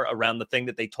rules are around the thing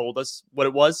that they told us what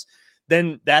it was,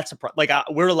 then that's a problem. Like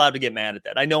we're allowed to get mad at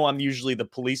that. I know I'm usually the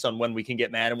police on when we can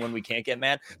get mad and when we can't get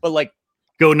mad, but like,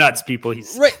 go nuts, people.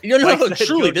 He's right.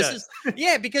 Truly, this is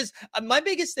because my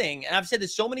biggest thing, and I've said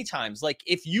this so many times, like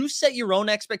if you set your own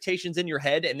expectations in your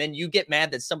head and then you get mad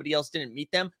that somebody else didn't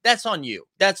meet them, that's on you.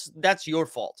 That's your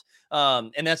fault.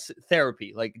 And that's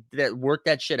therapy. Like that, work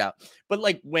that shit out. But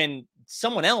like when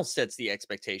someone else sets the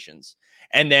expectations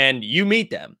and then you meet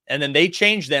them and then they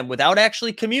change them without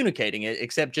actually communicating it,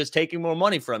 except just taking more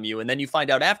money from you, and then you find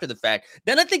out after the fact,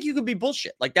 then I think you could be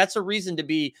bullshit. Like that's a reason to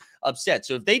be upset.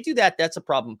 So if they do that, that's a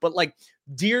problem. But like,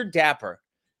 dear Dapper,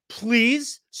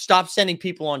 please stop sending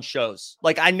people on shows.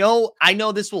 Like, I know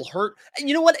this will hurt. And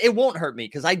you know what? It won't hurt me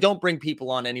because I don't bring people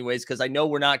on anyways, because I know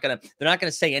they're not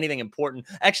gonna say anything important.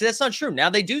 Actually, that's not true. Now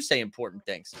they do say important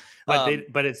things.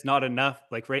 But it's not enough.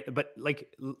 Like, right. But like,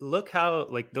 look how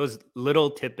like those little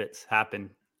tidbits happen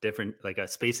different, like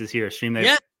spaces here, a stream there.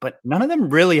 Yeah. But none of them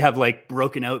really have like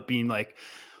broken out being like,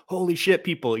 holy shit,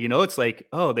 people, it's like,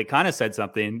 oh, they kind of said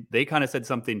something. They kind of said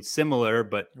something similar,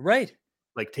 but right.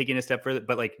 Like taking a step further,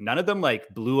 but like none of them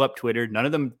like blew up Twitter. None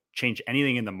of them changed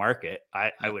anything in the market.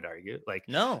 I would argue like,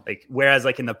 no, like, whereas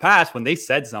like in the past when they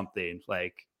said something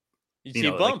like,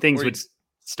 like things would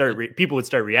start, people would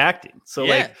start reacting. So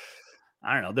like,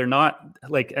 I don't know. They're not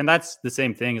like, and that's the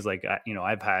same thing as like,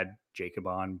 I've had Jacob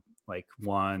on like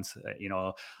once,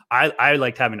 I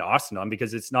liked having Austin on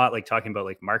because it's not like talking about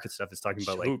like market stuff. It's talking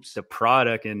about like the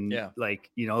product and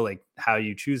like, like how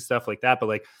you choose stuff like that. But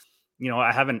like,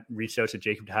 I haven't reached out to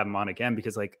Jacob to have him on again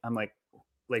because like, I'm like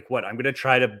what? I'm going to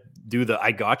try to do the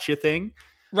I gotcha thing.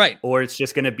 Right. Or it's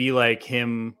just going to be like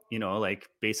him, like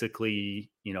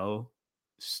basically,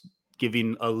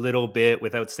 giving a little bit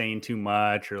without saying too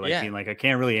much or like being like, I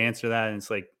can't really answer that. And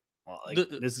it's like, well, like,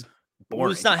 this is boring.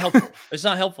 Well, it's not helpful. It's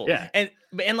not helpful. Yeah.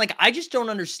 And like, I just don't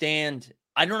understand.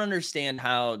 I don't understand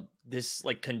how this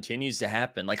like continues to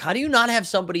happen. Like, how do you not have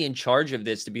somebody in charge of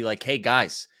this to be like, hey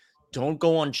guys, don't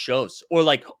go on shows, or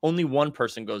like only one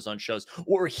person goes on shows,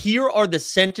 or here are the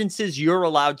sentences you're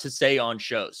allowed to say on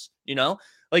shows,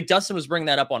 Like Dustin was bringing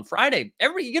that up on Friday.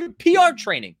 You get a PR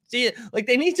training. See, like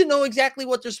they need to know exactly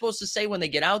what they're supposed to say when they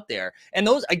get out there. And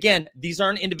those, again, these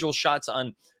aren't individual shots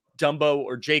on Dumbo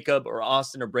or Jacob or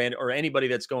Austin or Brandon or anybody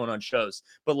that's going on shows.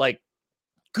 But like,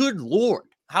 good Lord,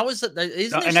 how is it?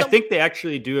 I think they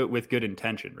actually do it with good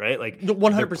intention, right? Like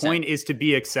 100%. Their point is to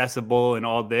be accessible and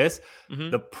all this. Mm-hmm.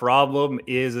 The problem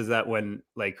is that when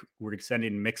like we're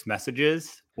sending mixed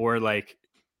messages or like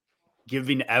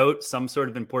giving out some sort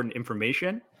of important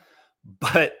information,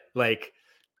 but like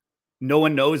no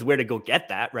one knows where to go get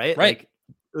that, right? Right.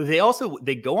 Like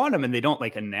they go on them and they don't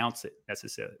like announce it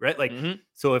necessarily, right? Like,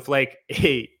 so if like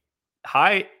a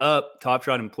high up Top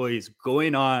Shot employees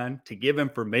going on to give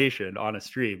information on a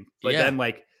stream, but then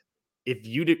like if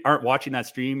you aren't watching that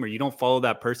stream or you don't follow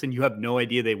that person, you have no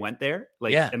idea they went there.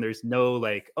 Like, and there's no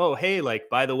like, oh, hey, like,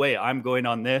 by the way, I'm going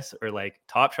on this, or like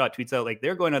Top Shot tweets out like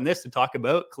they're going on this to talk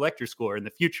about collector score in the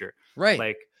future. Right.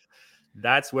 Like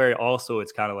that's where also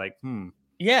it's kind of like,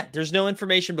 Yeah, there's no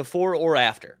information before or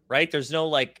after, right? There's no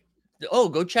like, oh,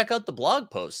 go check out the blog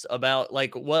post about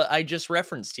like what I just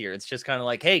referenced here. It's just kind of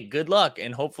like, hey, good luck.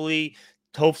 And hopefully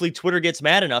Twitter gets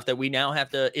mad enough that we now have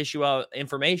to issue out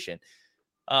information.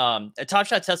 Top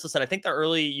Shot Tesla said, I think the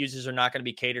early users are not going to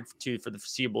be catered to for the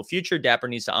foreseeable future. Dapper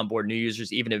needs to onboard new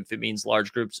users, even if it means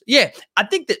large groups. Yeah, I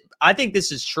think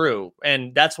this is true.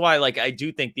 And that's why, like, I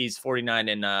do think these 49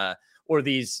 and, or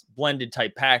these blended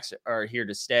type packs are here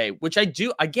to stay, which I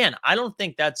do. Again, I don't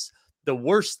think that's the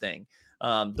worst thing.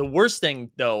 The worst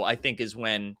thing though, I think, is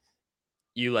when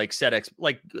you like set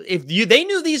if they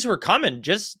knew these were coming,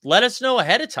 just let us know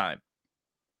ahead of time.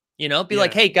 Be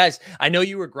like, hey guys, I know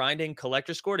you were grinding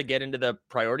collector score to get into the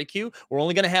priority queue. We're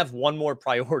only going to have one more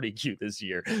priority queue this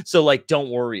year. So like,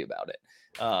 don't worry about it.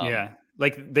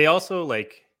 Like they also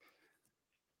like,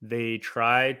 they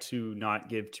try to not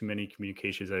give too many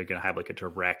communications that are going to have like a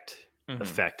direct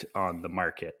effect on the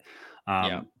market.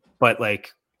 But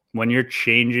like when you're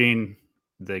changing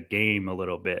the game a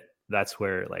little bit, that's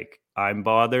where like I'm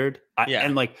bothered.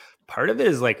 And like part of it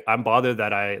is like, I'm bothered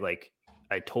that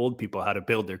I told people how to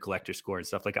build their collector score and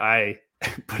stuff. Like I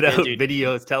put out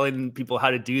videos telling people how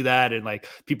to do that. And like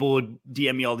people would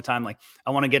DM me all the time. Like,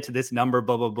 I want to get to this number,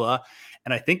 blah, blah, blah.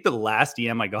 And I think the last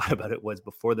DM I got about it was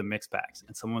before the mix packs.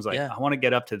 And someone was like, I want to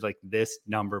get up to like this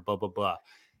number, blah, blah, blah.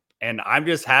 And I'm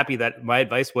just happy that my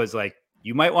advice was like,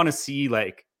 you might want to see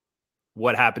like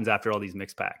what happens after all these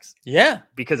mix packs. Yeah.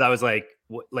 Because I was like,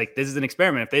 this is an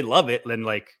experiment. If they love it, then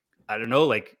like, I don't know,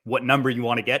 like what number you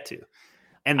want to get to.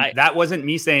 And that wasn't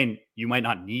me saying you might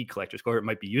not need collector score. It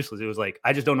might be useless. It was like,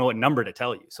 I just don't know what number to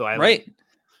tell you. So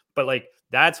but like,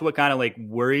 that's what kind of like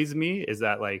worries me is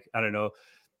that like, I don't know,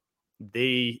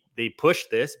 they push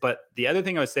this. But the other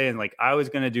thing I was saying, like I was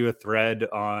going to do a thread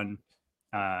on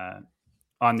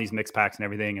these mix packs and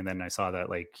everything. And then I saw that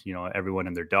like, everyone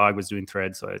and their dog was doing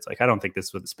threads. So it's like, I don't think this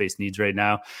is what the space needs right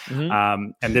now.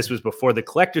 And this was before the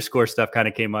collector score stuff kind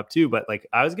of came up too. But like,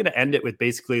 I was going to end it with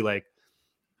basically like,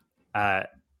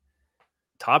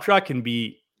 Top Shot can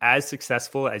be as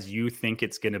successful as you think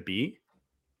it's going to be,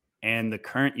 and the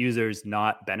current users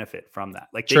not benefit from that.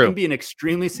 Like they True. can be an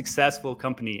extremely successful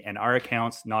company and our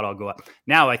accounts not all go up.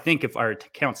 Now, I think if our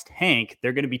accounts tank,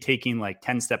 they're going to be taking like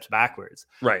 10 steps backwards.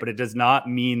 Right. But it does not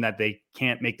mean that they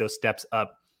can't make those steps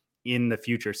up in the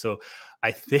future. So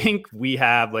I think we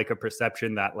have like a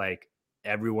perception that like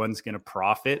everyone's going to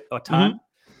profit a ton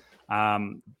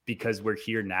because we're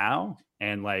here now.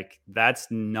 And like, that's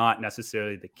not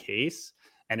necessarily the case.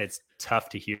 And it's tough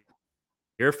to hear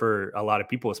for a lot of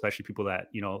people, especially people that,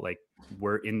 you know, like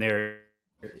were in there,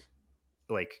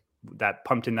 like that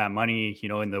pumped in that money, you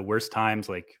know, in the worst times,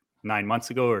 like 9 months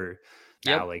ago or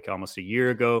now like almost a year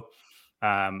ago.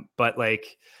 But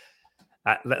like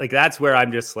that's where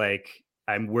I'm just like,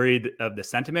 I'm worried of the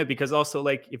sentiment because also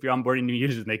like if you're onboarding new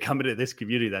users and they come into this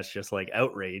community that's just like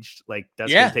outraged, like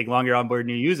that's going to take longer to onboard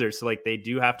new users. So like they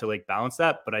do have to like balance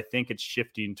that. But I think it's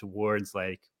shifting towards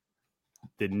like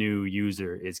the new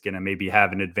user is going to maybe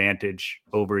have an advantage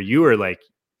over you, or like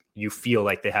you feel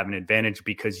like they have an advantage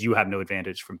because you have no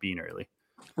advantage from being early.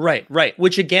 Right.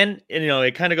 Which again, you know,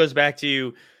 it kind of goes back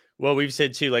to what we've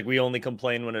said too, like we only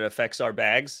complain when it affects our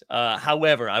bags.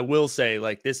 However, I will say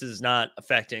like this is not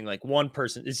affecting like one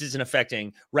person. This isn't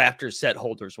affecting Raptors set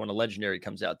holders when a legendary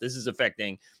comes out. This is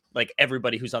affecting like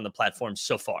everybody who's on the platform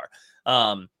so far.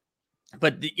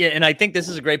 But yeah, and I think this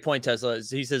is a great point, Tesla.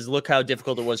 He says, look how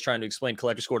difficult it was trying to explain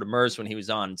collector score to Merz when he was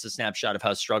on. It's a snapshot of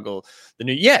how struggle the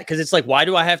new. Yeah, because it's like, why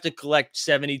do I have to collect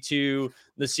 72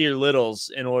 Nasir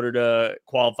Littles in order to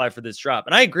qualify for this drop?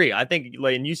 And I agree. I think,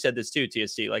 like, and you said this too,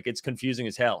 TST, like it's confusing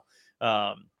as hell.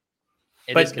 But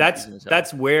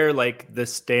that's where like the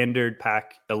standard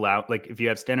pack like if you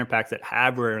have standard packs that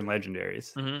have rare and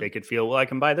legendaries, they could feel, well, I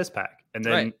can buy this pack. And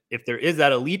then if there is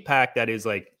that elite pack that is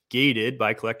like gated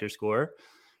by collector score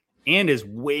and is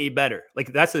way better,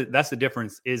 like that's the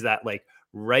difference, is that like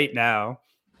right now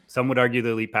some would argue the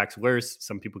elite pack's worse,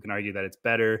 some people can argue that it's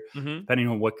better, depending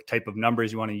on what type of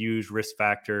numbers you want to use, risk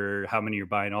factor, how many you're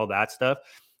buying, all that stuff.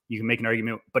 You can make an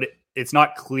argument, but it's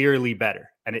not clearly better,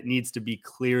 and it needs to be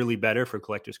clearly better for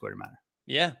collector score to matter.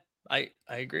 Yeah, I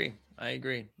agree.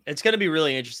 It's going to be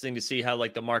really interesting to see how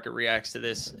like the market reacts to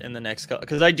this in the next couple,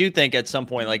 because I do think at some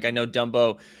point, like I know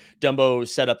Dumbo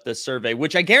set up the survey,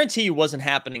 which I guarantee you wasn't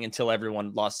happening until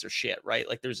everyone lost their shit, right?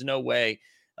 Like there's no way.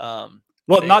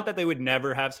 Not that they would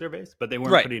never have surveys, but they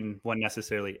weren't putting one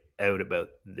necessarily out about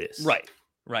this.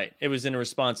 Right. It was in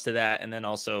response to that, and then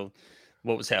also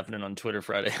what was happening on Twitter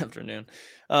Friday afternoon.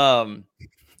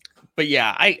 But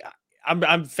yeah,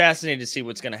 I'm fascinated to see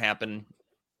what's going to happen.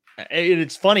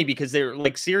 It's funny because they're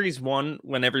like Series 1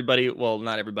 when everybody, well,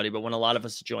 not everybody, but when a lot of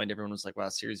us joined, everyone was like, wow,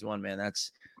 Series 1, man,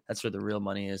 that's where the real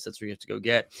money is. That's where you have to go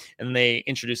get. And they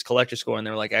introduced collector score, and they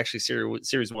were like, actually,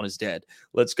 Series 1 is dead.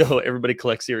 Let's go. Everybody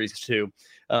collect Series 2.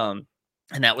 And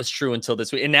that was true until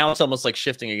this week. And now it's almost like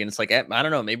shifting again. It's like, I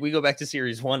don't know, maybe we go back to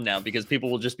Series 1 now because people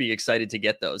will just be excited to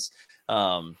get those.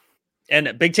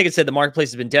 And Big Ticket said the marketplace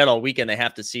has been dead all weekend. They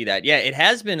have to see that. Yeah, it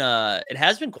has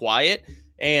been quiet.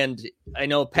 And I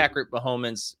know Patrick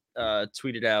Mahomans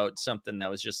tweeted out something that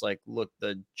was just like, look,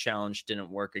 the challenge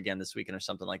didn't work again this weekend or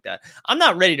something like that. I'm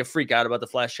not ready to freak out about the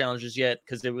flash challenges yet,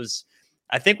 because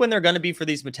I think when they're going to be for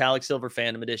these metallic silver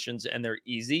fandom editions and they're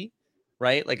easy,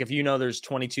 right? Like if you know there's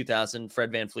 22,000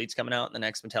 Fred VanVleet's coming out in the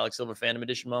next metallic silver fandom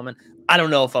edition moment, I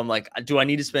don't know if I'm like, do I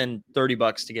need to spend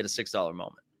 $30 to get a $6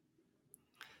 moment?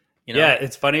 You know? Yeah,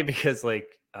 it's funny because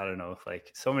like, I don't know,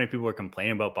 like so many people were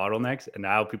complaining about bottlenecks, and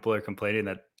now people are complaining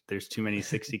that there's too many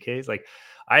 60Ks. Like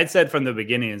I had said from the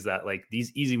beginning is that like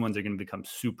these easy ones are going to become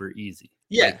super easy.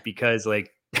 Yeah. Like, because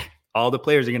like all the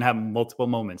players are going to have multiple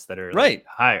moments that are like,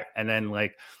 higher. And then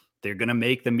like they're going to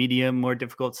make the medium more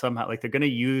difficult somehow. Like they're going to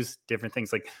use different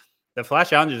things. Like the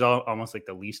flash challenge is almost like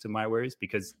the least of my worries,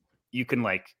 because you can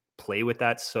like play with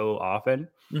that so often.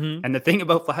 And the thing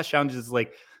about flash challenges is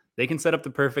like, they can set up the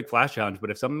perfect flash challenge,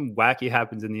 but if something wacky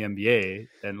happens in the NBA,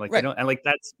 then like, they don't, and like,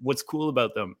 that's what's cool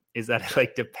about them, is that it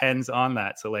like depends on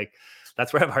that. So like,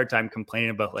 that's where I have a hard time complaining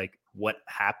about like what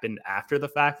happened after the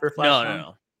fact for flash challenge.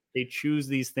 No. They choose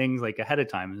these things like ahead of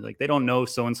time. Like they don't know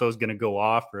so-and-so is going to go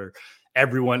off, or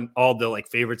everyone, all the like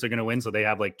favorites are going to win. So they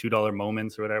have like $2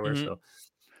 moments or whatever. So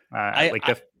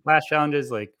the flash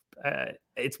challenges, like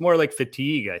it's more like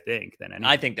fatigue, I think, than anything.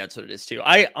 I think that's what it is too.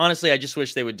 I just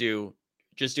wish they would do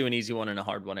an easy one and a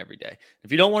hard one every day.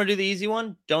 If you don't want to do the easy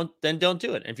one, don't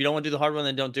do it. If you don't want to do the hard one,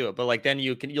 then don't do it. But like, then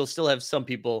you'll still have some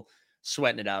people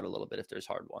sweating it out a little bit if there's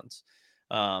hard ones.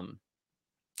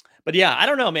 But yeah, I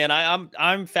don't know, man.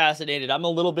 I'm fascinated. I'm a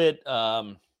little bit,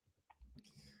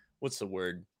 what's the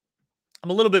word?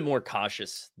 I'm a little bit more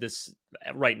cautious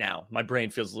right now. My brain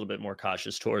feels a little bit more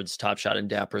cautious towards Top Shot and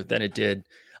Dapper than it did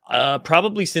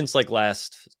probably since like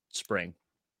last spring.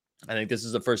 I think this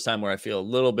is the first time where I feel a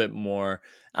little bit more.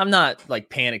 I'm not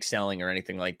like panic selling or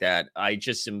anything like that. I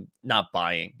just am not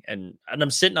buying, and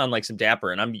I'm sitting on like some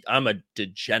Dapper, and I'm a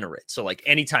degenerate. So like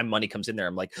anytime money comes in there,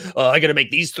 I'm like, oh, I got to make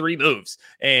these 3 moves,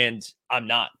 and I'm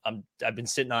not. I've been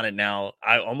sitting on it now.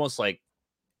 I almost like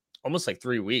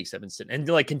 3 weeks. I've been sitting and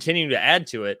like continuing to add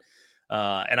to it.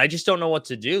 And I just don't know what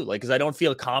to do. Like, cause I don't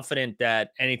feel confident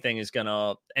that any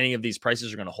of these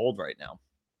prices are going to hold right now.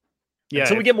 Yeah.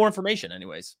 Until we get more information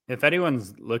anyways. If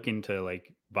anyone's looking to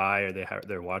like buy or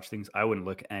they watch things, I wouldn't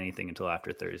look anything until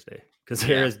after Thursday. Cause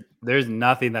there's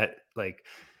nothing that like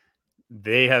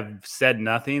they have said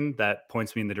nothing that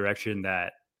points me in the direction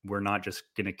that we're not just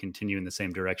going to continue in the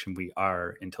same direction we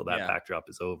are until that backdrop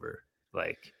is over.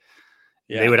 Like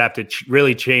they would have to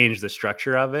really change the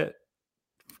structure of it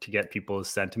to get people's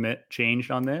sentiment changed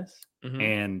on this. Mm-hmm.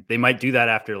 And they might do that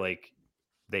after like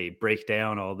they break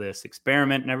down all this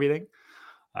experiment and everything.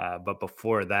 But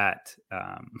before that,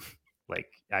 like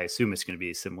I assume it's going to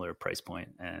be a similar price point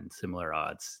and similar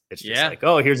odds. It's just like,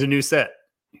 oh, here's a new set.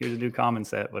 Here's a new common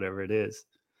set, whatever it is.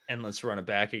 And let's run it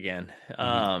back again.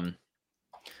 Mm-hmm.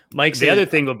 Mike, the other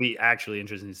thing will be actually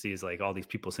interesting to see is like all these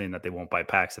people saying that they won't buy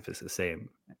packs if it's the same.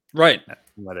 Right.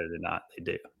 Whether or not they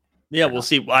do. Yeah, we'll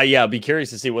see. I'll be curious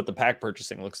to see what the pack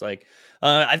purchasing looks like.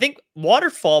 I think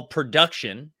waterfall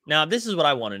production. Now, this is what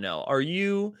I want to know.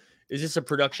 Is this a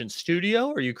production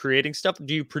studio? Are you creating stuff?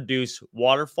 Do you produce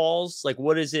waterfalls? Like,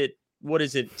 what is it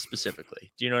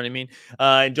specifically? Do you know what I mean?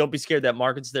 And don't be scared that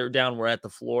markets that are down. We're at the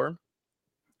floor.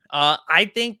 I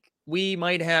think we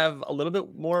might have a little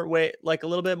bit more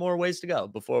ways to go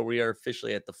before we are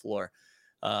officially at the floor.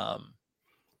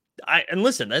 And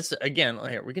listen, that's again,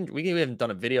 here we haven't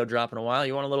done a video drop in a while.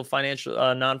 You want a little financial,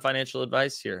 non-financial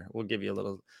advice? Here, we'll give you a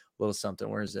little something.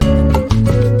 Where is it?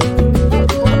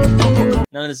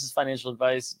 None of this is financial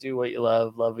advice. Do what you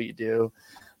love what you do,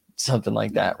 something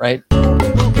like that, right?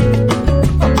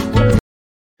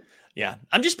 Yeah,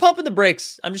 I'm just pumping the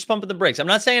brakes. I'm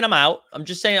not saying I'm out. I'm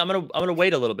just saying I'm gonna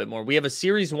wait a little bit more. We have a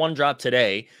Series 1 drop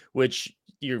today, which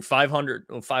you're 500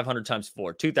 times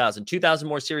 4, 2,000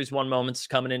 more Series 1 moments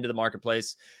coming into the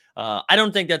marketplace. I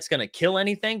don't think that's going to kill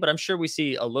anything, but I'm sure we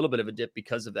see a little bit of a dip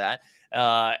because of that.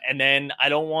 And then I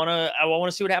want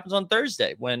to see what happens on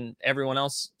Thursday when everyone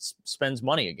else spends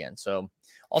money again. So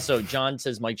also, John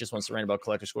says Mike just wants to rant about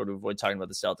Collector Score to avoid talking about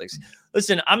the Celtics.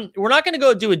 Listen, we're not going to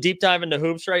go do a deep dive into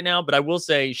hoops right now, but I will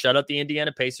say shout out the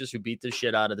Indiana Pacers who beat the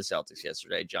shit out of the Celtics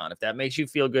yesterday, John. If that makes you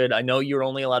feel good, I know you're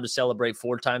only allowed to celebrate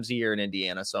 4 times a year in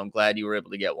Indiana, so I'm glad you were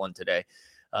able to get one today.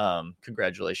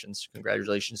 Congratulations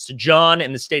to John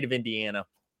and the state of Indiana.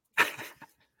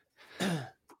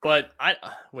 But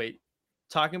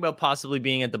talking about possibly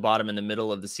being at the bottom in the middle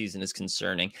of the season is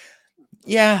concerning.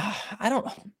 Yeah,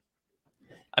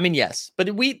 yes, but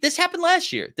this happened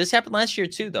last year. This happened last year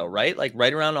too, though, right? Like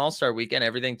right around All-Star weekend,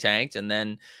 everything tanked, and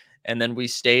then we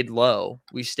stayed low.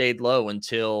 We stayed low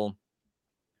until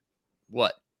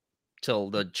what? Till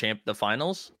the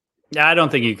finals? Yeah, I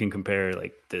don't think you can compare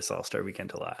like this All-Star weekend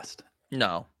to last.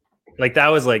 No, like that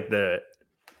was like the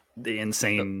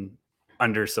insane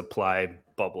undersupply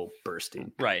bubble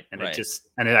bursting, right? And right.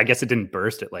 I guess it didn't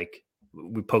burst. It like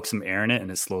we poked some air in it,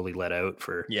 and it slowly let out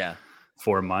for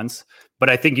 4 months. But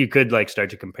I think you could like start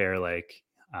to compare like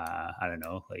I don't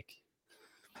know, like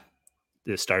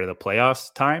the start of the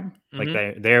playoffs time. Mm-hmm.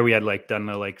 Like there we had like done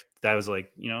the like that was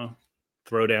like, you know,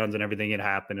 throwdowns and everything had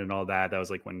happened and all that. That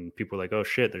was like when people were like, oh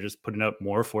shit, they're just putting up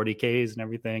more 40Ks and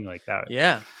everything like that.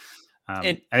 Yeah.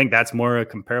 I think that's more a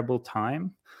comparable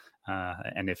time.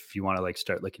 And if you want to like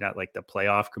start looking at like the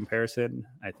playoff comparison,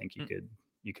 I think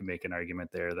you can make an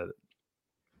argument there that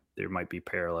there might be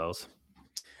parallels.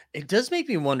 It does make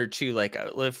me wonder too, like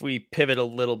if we pivot a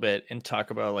little bit and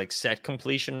talk about like set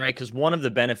completion, right? Because one of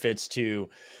the benefits to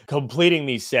completing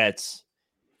these sets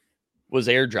was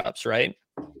airdrops, right?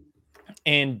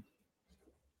 And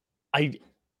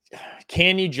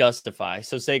can you justify?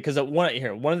 So say, because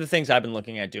one of the things I've been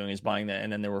looking at doing is buying that,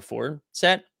 and then there were 4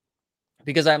 set,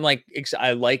 because I'm like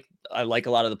I like a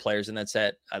lot of the players in that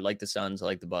set. I like the Suns, I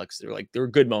like the Bucks. There were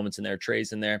good moments in there,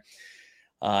 Trey's in there.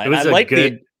 It was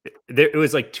it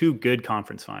was like 2 good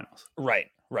conference finals.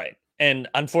 Right. And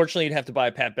unfortunately, you'd have to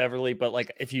buy Pat Beverly, but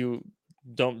like if you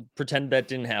don't pretend that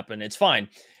didn't happen, it's fine.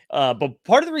 But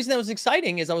part of the reason that was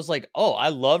exciting is I was like, oh, I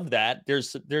love that.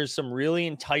 There's some really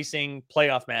enticing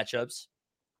playoff matchups.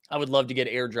 I would love to get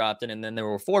airdropped and then there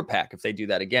were 4-pack if they do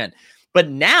that again. But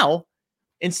now,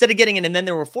 instead of getting an and then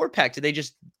there were 4-pack, did they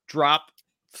just drop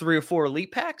 3 or 4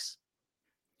 elite packs?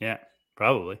 Yeah,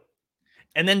 probably.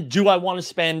 And then do I want to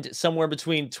spend somewhere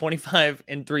between $2,500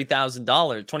 and $3,000,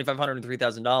 $2,500 and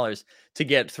 $3,000 to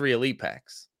get 3 elite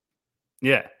packs?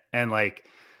 Yeah. And like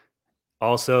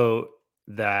also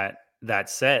that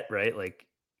set, right? Like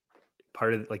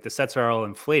part of like the sets are all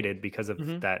inflated because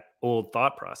of that old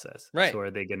thought process. Right. So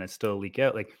are they going to still leak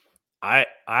out? Like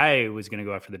I was going to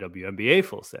go after the WNBA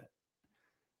full set.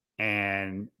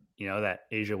 And you know, that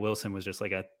Asia Wilson was just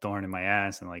like a thorn in my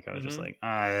ass. And like, I was just like,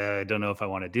 I don't know if I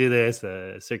want to do this.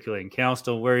 The circulating count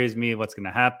still worries me. What's going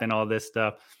to happen? All this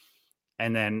stuff.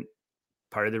 And then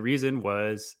part of the reason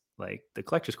was like the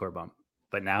collector score bump.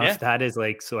 But now if that is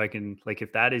like, so I can like,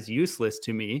 if that is useless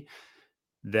to me,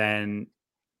 then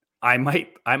I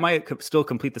might still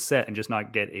complete the set and just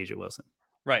not get Asia Wilson.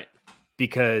 Right.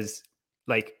 Because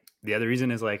like, the other reason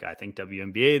is like, I think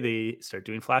WNBA, they start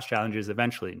doing flash challenges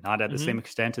eventually, not at the same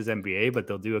extent as NBA, but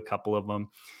they'll do a couple of them.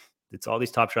 It's all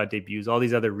these Top Shot debuts, all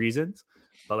these other reasons.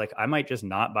 But like, I might just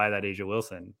not buy that Asia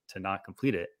Wilson to not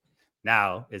complete it.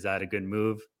 Now, is that a good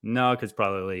move? No, because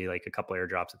probably like a couple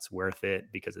airdrops, it's worth it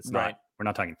because it's not, we're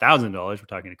not talking $1,000, we're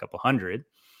talking a couple hundred.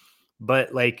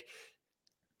 But like,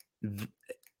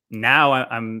 now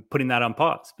I'm putting that on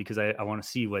pause because I want to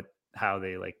see how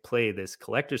they like play this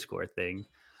collector score thing.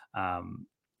 And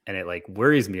it like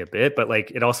worries me a bit, but like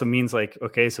it also means like,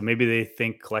 okay, so maybe they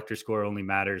think collector score only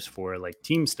matters for like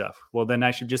team stuff. Well, then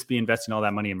I should just be investing all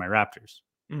that money in my Raptors.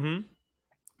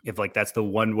 If like that's the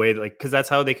one way, like, because that's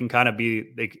how they can kind of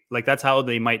be like that's how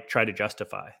they might try to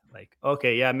justify like,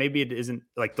 okay, yeah, maybe it isn't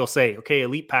like they'll say, okay,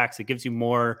 elite packs, it gives you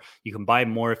more, you can buy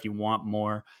more if you want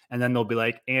more, and then they'll be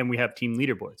like, and we have team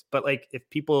leaderboards. But like if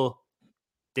people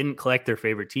didn't collect their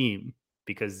favorite team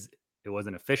because it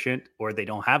wasn't efficient or they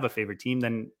don't have a favorite team,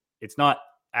 then it's not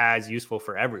as useful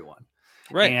for everyone.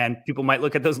 Right. And people might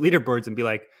look at those leaderboards and be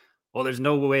like, well, there's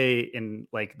no way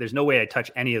I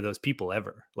touch any of those people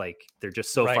ever. Like they're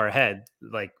just so far ahead.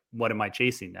 Like, what am I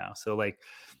chasing now? So like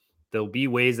there'll be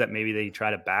ways that maybe they try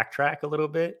to backtrack a little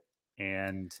bit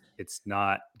and it's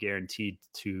not guaranteed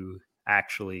to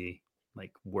actually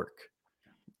like work.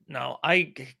 No,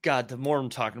 God, the more I'm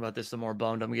talking about this, the more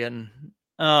bummed I'm getting.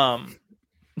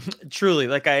 Truly,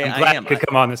 like I'm glad I could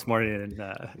come on this morning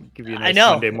and give you a nice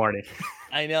Monday morning.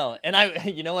 I know.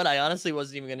 And you know what? I honestly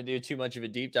wasn't even going to do too much of a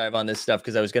deep dive on this stuff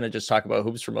because I was going to just talk about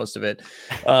hoops for most of it.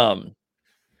 But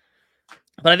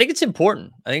I think it's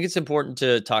important. I think it's important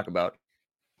to talk about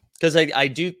because I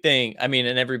do think, I mean,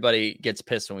 and everybody gets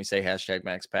pissed when we say hashtag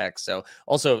Max Pax. So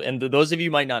also, and those of you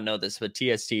might not know this, but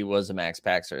TST was a Max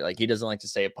Paxer. Like he doesn't like to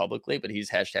say it publicly, but he's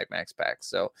hashtag Max Pax.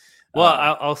 So,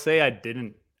 well, I'll say I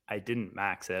didn't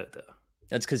max out though.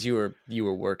 That's because you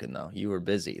were working though. You were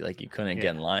busy. Like you couldn't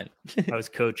get in line. I was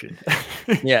coaching.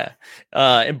 Yeah.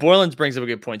 And Borland brings up a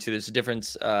good point too. There's a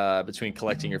difference between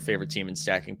collecting your favorite team and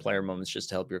stacking player moments just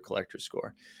to help your collector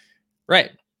score.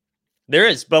 Right. There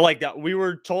is, but like that, we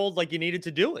were told like you needed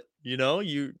to do it. You know,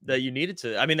 that you needed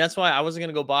to. I mean, that's why I wasn't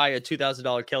gonna go buy a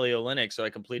 $2,000 Kelly Olynyk, so I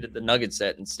completed the Nugget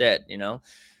set instead. You know,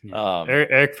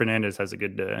 Eric Fernandez has a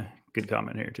good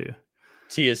comment here too.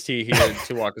 TST here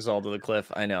to walk us all to the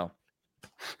cliff. I know.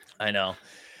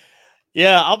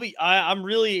 Yeah, I'm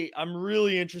really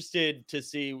interested to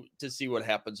see what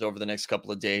happens over the next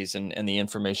couple of days and the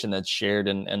information that's shared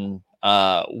and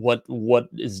what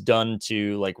is done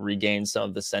to like regain some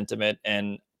of the sentiment.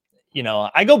 And you know,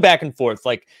 I go back and forth.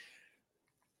 Like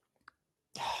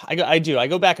I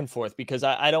go back and forth because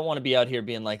I don't want to be out here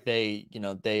being like they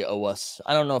owe us.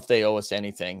 I don't know if they owe us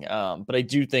anything. But I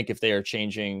do think if they are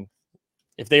changing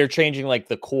like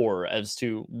the core as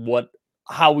to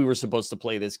how we were supposed to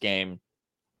play this game,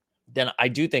 then I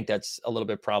do think that's a little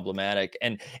bit problematic.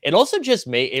 And it also just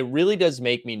it really does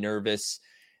make me nervous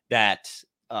that,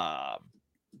 God,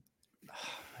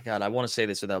 I want to say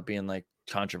this without being like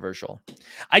controversial.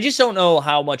 I just don't know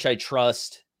how much I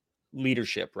trust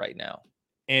leadership right now.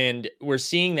 And we're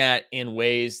seeing that in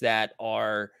ways that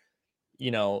are,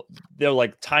 they're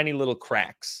like tiny little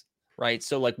cracks. Right.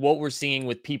 So like what we're seeing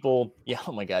with people. Yeah.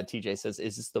 Oh my God. TJ says,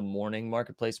 is this the morning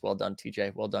marketplace? Well done,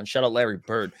 TJ. Well done. Shout out Larry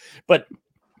Bird. But,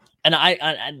 and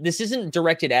I this isn't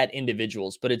directed at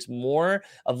individuals, but it's more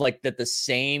of like that the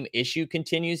same issue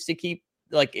continues to keep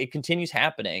like it continues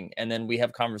happening. And then we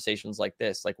have conversations like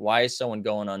this, like, why is someone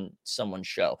going on someone's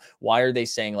show? Why are they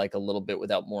saying like a little bit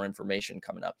without more information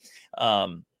coming up?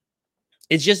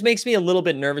 It just makes me a little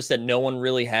bit nervous that no one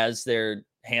really has their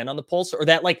hand on the pulse, or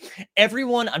that like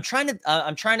everyone. I'm trying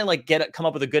to like come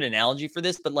up with a good analogy for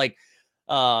this, but like,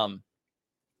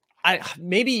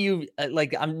 maybe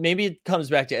it comes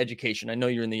back to education. I know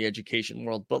you're in the education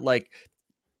world, but like,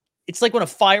 it's like when a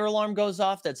fire alarm goes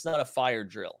off, that's not a fire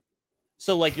drill.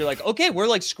 So like you're like, okay, we're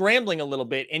like scrambling a little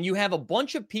bit, and you have a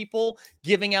bunch of people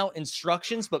giving out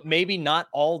instructions, but maybe not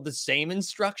all the same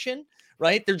instruction,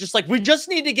 right? They're just like, we just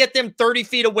need to get them 30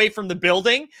 feet away from the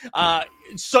building.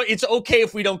 So it's okay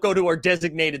if we don't go to our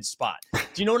designated spot.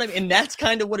 Do you know what I mean? And that's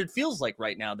kind of what it feels like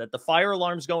right now, that the fire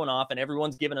alarm's going off and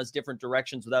everyone's giving us different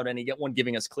directions without anyone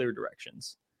giving us clear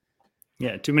directions.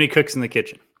 Yeah, too many cooks in the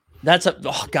kitchen.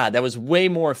 Oh God, that was way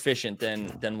more efficient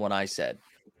than what I said.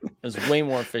 It was way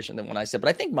more efficient than what I said, but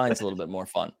I think mine's a little bit more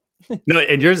fun. No,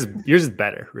 and yours is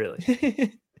better,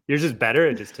 really. Yours is better.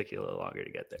 It just took you a little longer to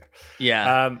get there.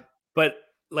 Yeah. But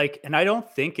like, and I don't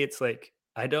think it's like,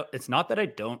 it's not that I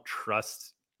don't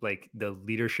trust like the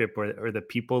leadership or the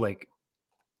people like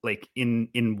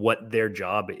in what their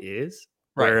job is.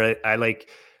 Right. Where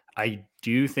I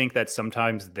do think that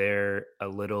sometimes they're a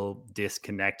little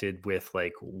disconnected with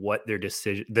like what their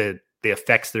decision, the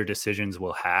effects their decisions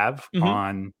will have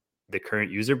on the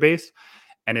current user base.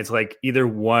 And it's like either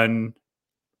one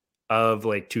of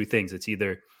like two things. It's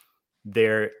either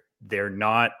they're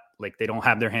not like, they don't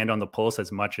have their hand on the pulse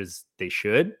as much as they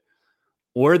should,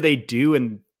 or they do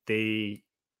and they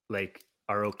like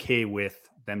are okay with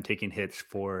them taking hits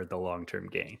for the long-term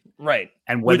gain. Right.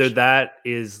 And whether that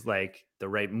is like the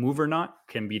right move or not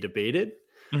can be debated.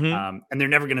 And they're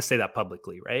never going to say that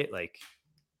publicly, right? Like,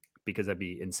 because that'd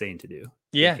be insane to do.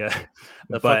 Yeah.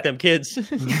 But fuck them kids.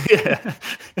 Yeah.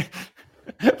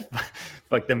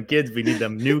 Fuck them kids. We need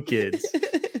them new kids.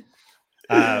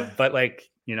 But like,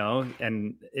 you know,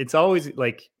 and it's always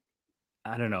like,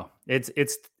 I don't know.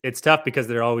 It's tough because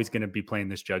they're always going to be playing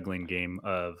this juggling game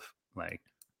of like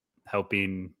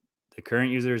helping the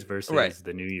current users versus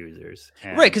the new users.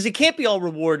 And right. Because it can't be all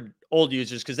reward old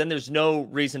users, because then there's no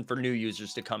reason for new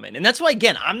users to come in. And that's why,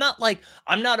 again, I'm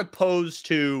not opposed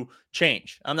to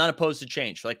change. I'm not opposed to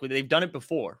change. Like they've done it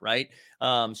before. Right.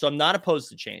 So I'm not opposed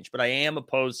to change, but I am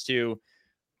opposed to,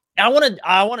 I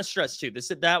want to stress too,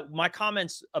 that my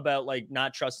comments about like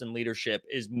not trusting leadership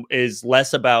is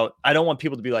less about, I don't want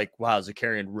people to be like, wow,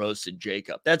 Zakarian roasted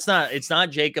Jacob. It's not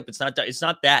Jacob. It's not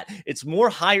that. It's more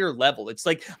higher level. It's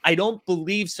like, I don't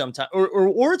believe sometimes,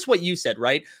 or it's what you said,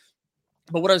 right?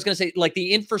 But what I was going to say, like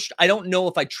the I don't know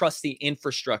if I trust the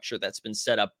infrastructure that's been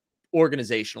set up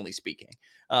organizationally speaking.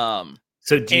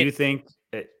 So do you think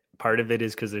that part of it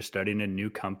is because they're starting a new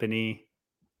company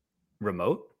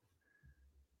remote?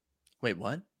 Wait,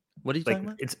 what? What are you talking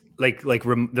about? It's like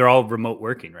they're all remote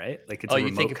working, right? Like it's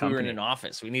you think if we were in an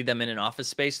office, we need them in an office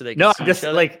space so they can see just each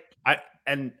other? Like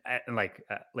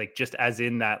like just as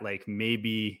in that, like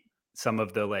maybe some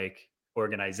of the like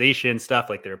organization stuff,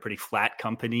 like they're a pretty flat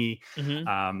company,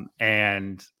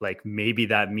 and like maybe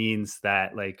that means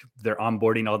that like they're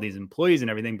onboarding all these employees and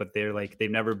everything, but they're like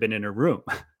they've never been in a room.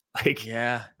 Like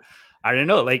I don't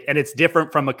know, like, and it's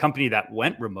different from a company that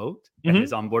went remote and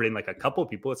is onboarding like a couple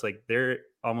of people. It's like their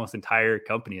almost entire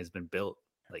company has been built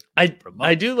like remote.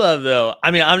 I do love though. I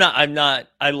mean,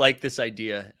 I like this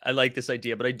idea.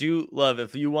 But I do love,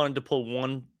 if you wanted to pull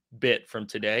one bit from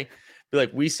today, be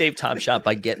like, we saved Top Shot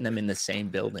by getting them in the same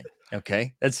building.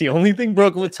 Okay. That's the only thing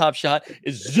broken with Top Shot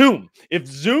is Zoom. If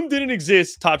Zoom didn't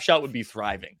exist, Top Shot would be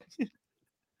thriving.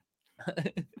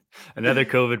 Another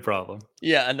COVID problem.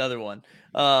 Yeah, another one.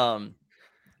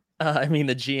 I mean,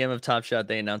 the GM of Top Shot,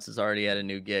 they announced, is already at a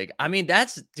new gig. I mean,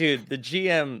 dude, the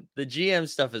GM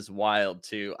stuff is wild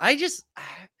too. I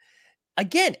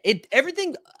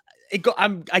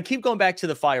keep going back to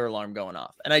the fire alarm going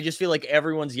off, and I just feel like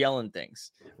everyone's yelling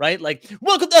things, right? Like,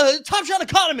 welcome to Top Shot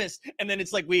Economist. And then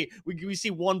it's like, we see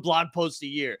one blog post a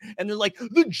year, and they're like,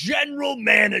 the general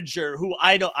manager, who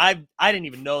I didn't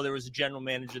even know there was a general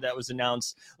manager that was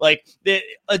announced. Like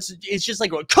it's just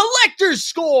like a collector's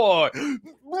score,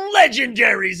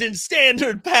 legendaries and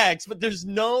standard packs, but there's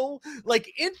no like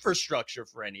infrastructure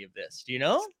for any of this. Do you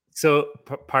know? So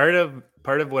part of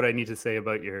what I need to say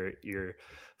about your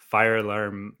fire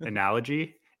alarm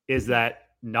analogy is that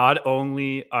not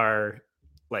only are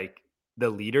like the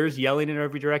leaders yelling in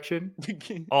every direction,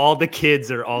 all the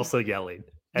kids are also yelling,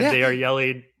 and they are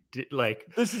yelling like,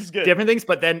 this is good, different things.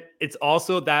 But then it's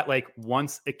also that like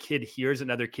once a kid hears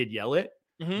another kid yell it,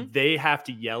 they have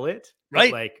to yell it, right?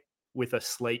 But like with a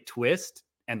slight twist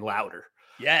and louder.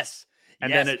 Yes.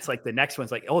 And then it's like the next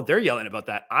one's like, oh, they're yelling about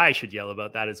that, I should yell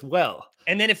about that as well.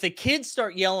 And then if the kids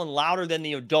start yelling louder than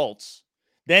the adults,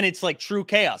 then it's like true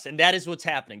chaos. And that is what's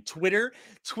happening. Twitter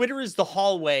is the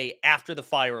hallway after the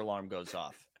fire alarm goes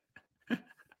off.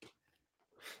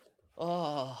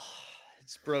 Oh,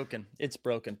 it's broken.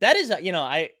 That is,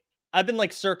 I've been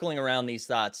like circling around these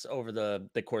thoughts over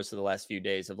the course of the last few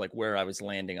days of like where I was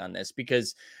landing on this,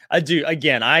 because I do,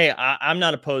 again, I'm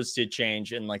not opposed to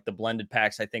change, and like the blended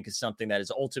packs I think is something that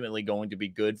is ultimately going to be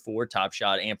good for Top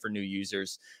Shot and for new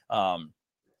users. And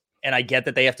I get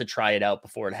that they have to try it out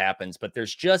before it happens, but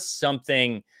there's just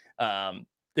something.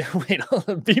 Wait, hold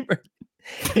on,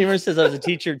 Beamer says, I was a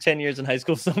teacher 10 years in high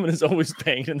school. Someone is always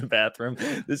banging in the bathroom.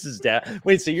 This is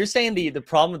Wait, so you're saying the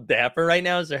problem with Dapper right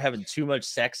now is they're having too much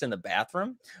sex in the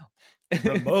bathroom?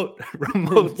 Remote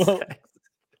sex.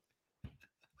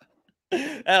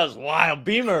 That was wild.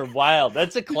 Beamer, wild.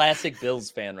 That's a classic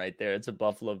Bills fan right there. It's a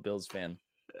Buffalo Bills fan.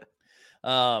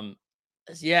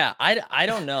 Yeah, I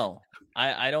don't know.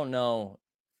 I don't know.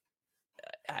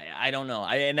 I don't know.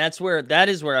 And that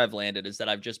is where I've landed, is that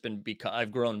I've just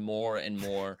I've grown more and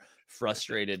more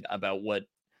frustrated about what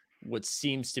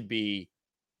seems to be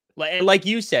like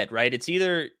you said, right? It's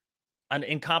either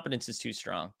incompetence is too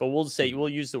strong, but we'll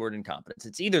use the word incompetence.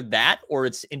 It's either that or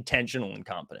it's intentional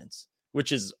incompetence,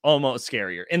 which is almost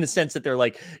scarier in the sense that they're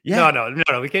like, yeah, no,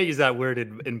 we can't use that word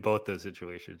in both those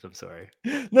situations. I'm sorry.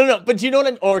 No, but you know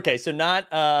what? Okay, so not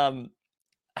all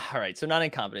right, so not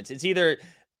incompetence. It's either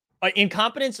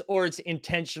incompetence or it's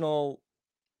intentional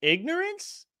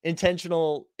ignorance,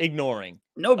 intentional ignoring.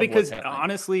 No, because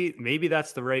honestly, maybe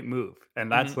that's the right move.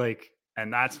 And that's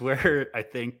and that's where I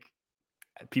think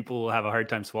people will have a hard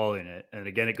time swallowing it. And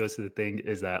again, it goes to the thing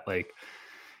is that like,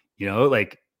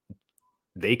 like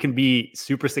they can be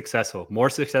super successful,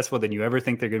 more successful than you ever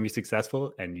think they're going to be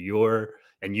successful. And you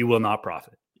will not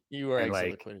profit. You are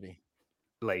exit liquidity.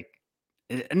 Like,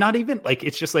 not even like,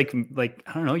 it's just like, I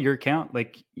don't know, your account,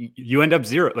 like you end up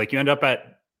zero, like you end up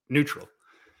at neutral.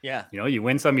 Yeah. You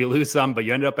win some, you lose some, but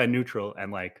you end up at neutral.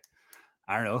 And like,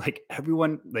 I don't know, like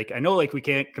everyone, like, I know like we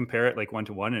can't compare it like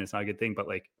 1-to-1 and it's not a good thing, but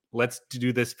like, let's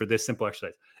do this for this simple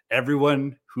exercise.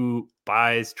 Everyone who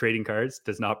buys trading cards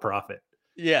does not profit.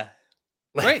 Yeah.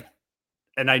 Right.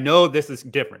 And I know this is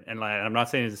different. And like, I'm not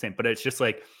saying it's the same, but it's just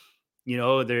like,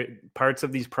 there parts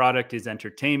of these product is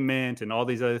entertainment and all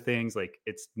these other things. Like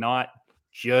it's not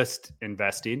just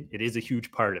investing. It is a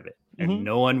huge part of it. And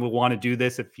no one will want to do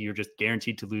this if you're just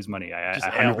guaranteed to lose money. I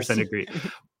 100% agree.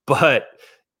 But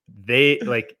they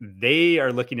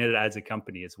are looking at it as a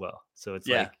company as well. So it's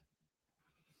like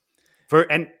for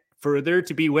there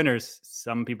to be winners,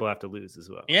 some people have to lose as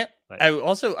well. Yeah. Like, I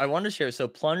wanted to share. So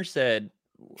Plunge said,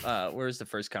 where's the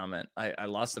first comment? I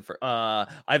lost the first. I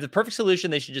have the perfect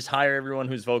solution. They should just hire everyone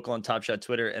who's vocal on Top Shot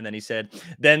Twitter. And then he said,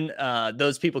 then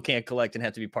those people can't collect and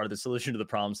have to be part of the solution to the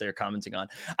problems they are commenting on.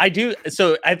 I do.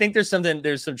 So I think there's some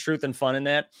truth and fun in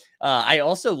that. I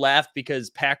also laughed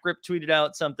because Packrip tweeted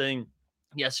out something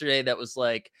yesterday that was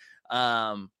like,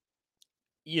 the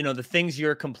things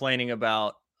you're complaining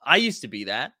about. I used to be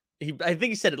that. I think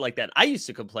he said it like that. I used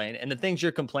to complain, and the things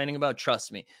you're complaining about,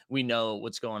 trust me, we know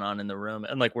what's going on in the room,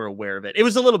 and like we're aware of it. It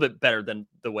was a little bit better than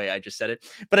the way I just said it,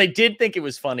 but I did think it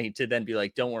was funny to then be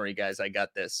like, "Don't worry, guys, I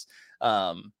got this."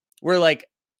 We're like,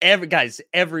 you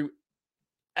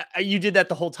did that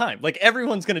the whole time. Like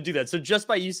everyone's gonna do that. So just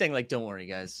by you saying like, "Don't worry,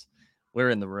 guys, we're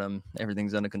in the room,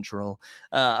 everything's under control,"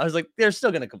 I was like, they're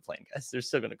still gonna complain, guys. They're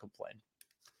still gonna complain.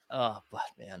 Oh, but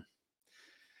man.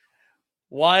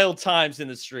 Wild times in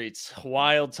the streets.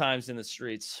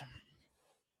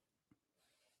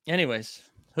 Anyways,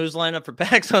 who's lined up for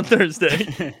packs on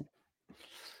Thursday?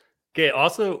 Okay.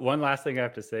 Also, one last thing I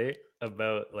have to say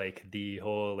about like the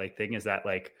whole like thing is that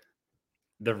like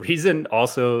the reason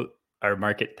also our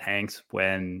market tanks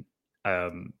when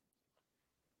there's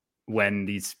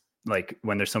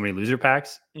so many loser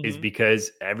packs is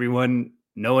because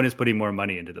no one is putting more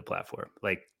money into the platform.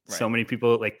 Like so many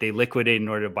people, like they liquidate in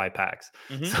order to buy packs.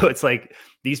 So it's like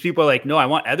these people are like, no, I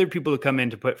want other people to come in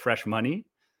to put fresh money,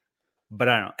 but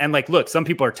I don't know. And like, look, some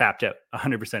people are tapped out.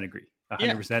 100% agree.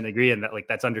 100% agree. And that like,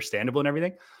 that's understandable and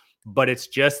everything. But it's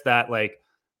just that like,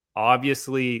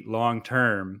 obviously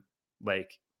long-term,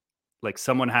 like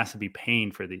someone has to be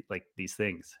paying for these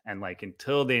things. And like,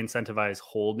 until they incentivize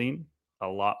holding a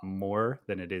lot more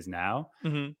than it is now,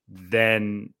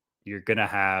 then you're going to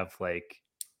have like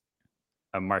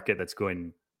a market that's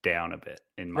going down a bit,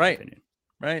 in my opinion.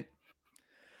 Right.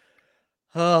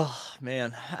 Oh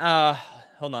man.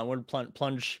 Hold on. When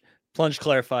Plunge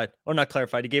clarified, or not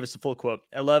clarified, he gave us a full quote.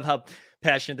 I love how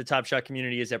passionate the Top Shot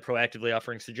community is at proactively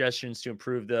offering suggestions to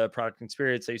improve the product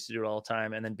experience. I used to do it all the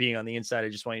time. And then being on the inside, I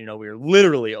just want you to know we are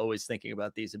literally always thinking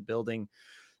about these and building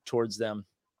towards them.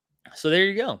 So there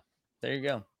you go.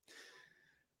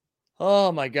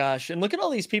 Oh my gosh. And look at all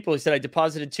these people. He said, I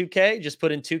deposited 2K, just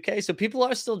put in 2K. So people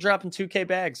are still dropping 2K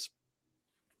bags.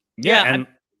 Yeah. And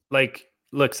like,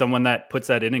 look, someone that puts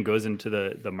that in and goes into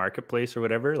the marketplace or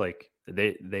whatever, like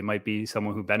they might be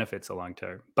someone who benefits a long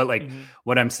term. But like Mm-hmm.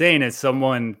 what I'm saying is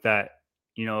someone that,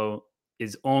 you know,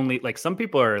 is only like, some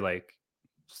people are like,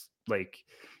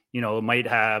 you know, might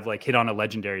have like hit on a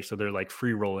legendary, so they're like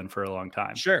free rolling for a long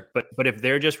time. Sure. But if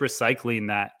they're just recycling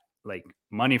that like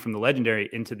money from the legendary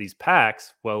into these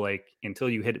packs, well, like until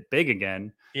you hit it big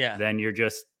again, Yeah. then you're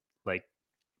just like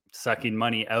sucking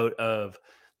money out of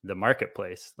the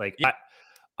marketplace. Like Yeah.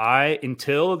 I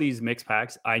until these mix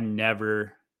packs, I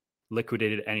never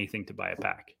liquidated anything to buy a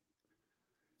pack.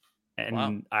 Wow.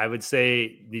 And I would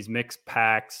say these mix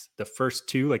packs, the first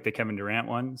two, like the Kevin Durant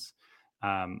ones,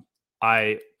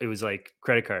 it was like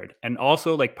credit card. And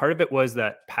also like part of it was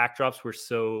that pack drops were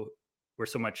so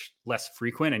much less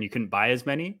frequent and you couldn't buy as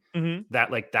many, Mm-hmm.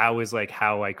 that was like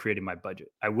how I created my budget.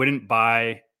 I wouldn't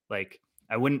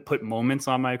put moments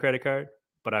on my credit card,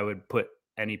 but I would put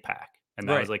any pack. And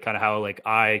that Right. was like kind of how like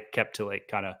I kept to like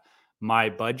kind of my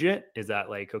budget, is that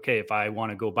like, okay, if I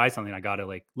want to go buy something, I got to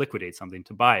like liquidate something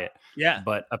to buy it. Yeah.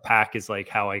 But a pack is like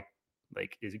how I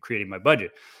like is creating my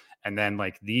budget. And then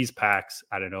like these packs,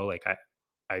 I don't know, like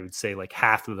I would say like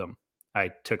half of them I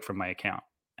took from my account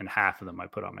and half of them I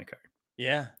put on my card.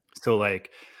 Yeah. So like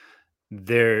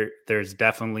there's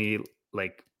definitely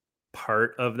like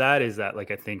part of that is that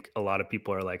like I think a lot of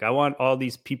people are like, I want all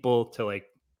these people to like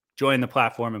join the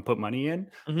platform and put money in.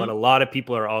 Mm-hmm. But a lot of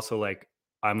people are also like,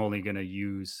 I'm only going to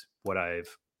use what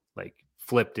I've like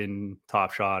flipped in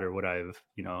Top Shot or what I've,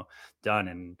 you know, done.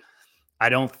 And I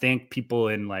don't think people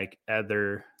in like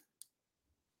other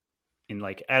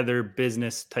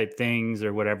business type things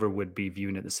or whatever would be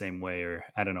viewing it the same way, or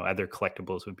I don't know, other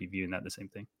collectibles would be viewing that the same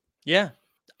thing. Yeah.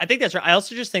 I think that's right. I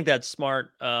also just think that's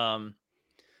smart.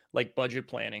 Like budget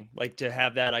planning, like to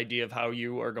have that idea of how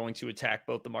you are going to attack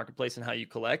both the marketplace and how you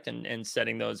collect, and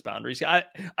setting those boundaries.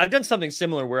 I've done something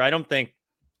similar where I don't think,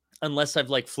 unless I've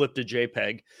like flipped a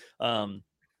JPEG, I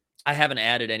haven't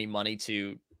added any money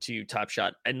to Top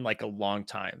Shot in like a long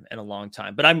time,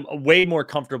 but I'm way more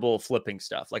comfortable flipping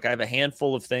stuff. Like I have a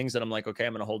handful of things that I'm like, okay,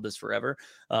 I'm going to hold this forever.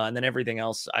 And then everything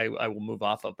else I will move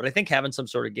off of. But I think having some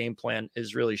sort of game plan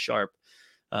is really sharp.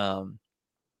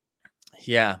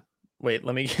 Yeah. Wait,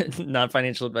 let me get not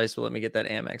financial advice, but let me get that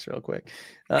Amex real quick.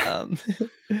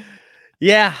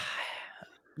 Yeah.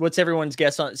 What's everyone's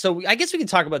guess on? So I guess we can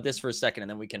talk about this for a second and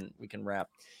then we can wrap.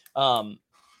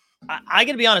 I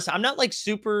gotta be honest, I'm not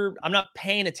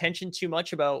paying attention too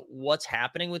much about what's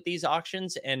happening with these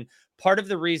auctions. And part of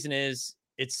the reason is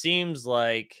it seems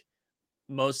like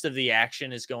most of the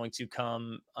action is going to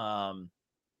come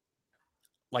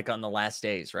like on the last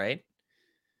days, right?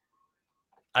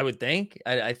 I would think.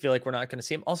 I feel like we're not going to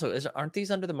see them. Also, aren't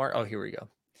these under the mark? Oh, here we go.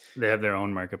 They have their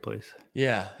own marketplace.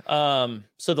 Yeah.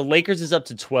 So the Lakers is up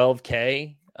to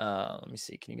 12K. Let me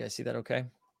see. Can you guys see that? Okay.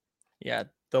 Yeah.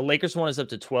 The Lakers one is up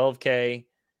to 12K.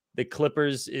 The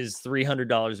Clippers is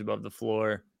 $300 above the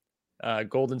floor.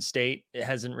 Golden State, it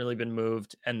hasn't really been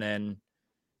moved. And then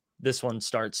this one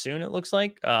starts soon, it looks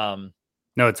like. No,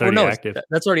 it's already active.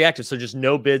 That's already active. So just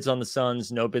no bids on the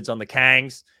Suns, no bids on the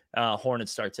Kangs.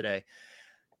 Hornets start today.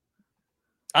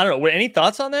 I don't know. Any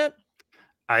thoughts on that?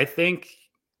 I think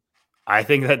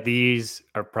that these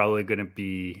are probably going to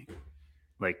be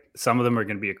like, some of them are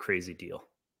going to be a crazy deal.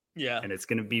 Yeah. And it's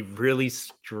going to be really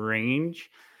strange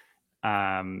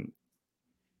to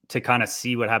kind of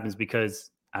see what happens,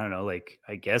 because I don't know, like,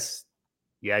 I guess,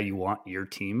 yeah, you want your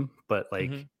team, but like,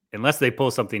 unless they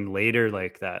pull something later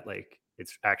like that, like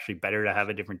it's actually better to have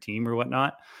a different team or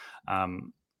whatnot.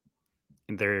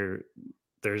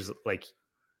 There's like,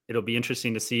 it'll be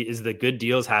interesting to see, is the good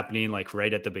deals happening like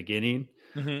right at the beginning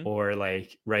or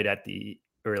like right at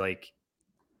or like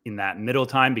in that middle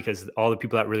time, because all the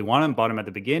people that really want them bought them at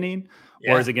the beginning,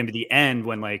 or is it going to be the end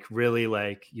when like really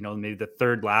like, you know, maybe the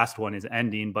third last one is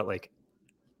ending, but like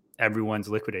everyone's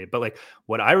liquidated. But like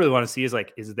what I really want to see is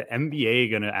like, is the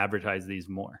NBA going to advertise these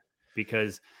more?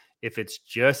 Because if it's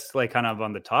just like kind of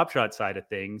on the Top Shot side of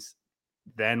things,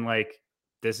 then like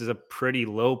this is a pretty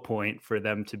low point for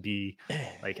them to be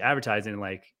like advertising.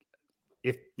 Like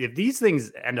if these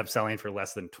things end up selling for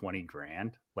less than 20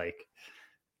 grand, like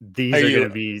these are going to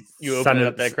be, you opening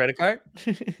up that credit card?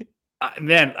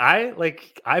 Man,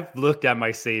 I've looked at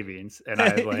my savings and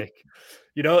I like,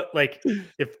 you know, like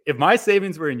if my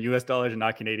savings were in US dollars and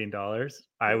not Canadian dollars,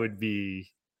 I would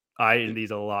be eyeing these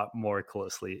a lot more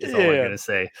closely, is all I'm going to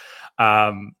say.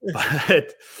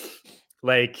 But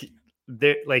like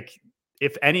they're like,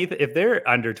 if they're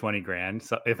under 20 grand,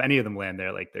 so if any of them land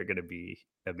there, like they're going to be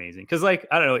amazing. Cause like,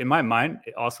 I don't know, in my mind,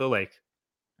 also like,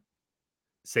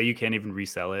 say you can't even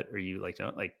resell it, or you like,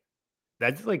 don't like,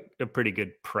 that's like a pretty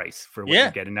good price for what Yeah.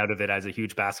 you're getting out of it as a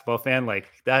huge basketball fan. Like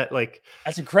that,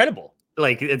 That's incredible.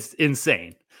 like it's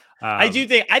insane. I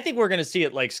think we're going to see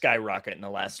it like skyrocket in the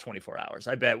last 24 hours.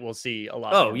 I bet we'll see a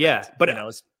lot. Oh yeah, but you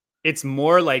know, it's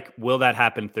more like, will that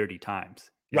happen 30 times?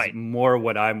 Is right. more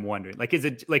what I'm wondering. Like, is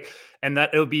it like, and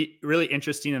that it'll be really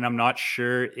interesting. And I'm not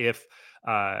sure if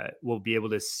we'll be able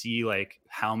to see like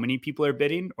how many people are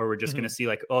bidding, or we're just going to see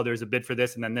like, oh, there's a bid for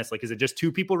this and then this. Like, is it just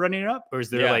 2 people running it up, or is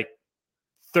there like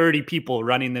 30 people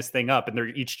running this thing up and they're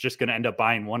each just going to end up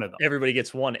buying one of them? Everybody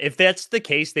gets one. If that's the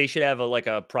case, they should have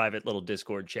a private little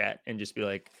Discord chat and just be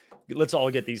like, let's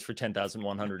all get these for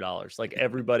 $10,100. Like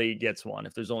everybody gets one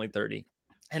if there's only 30.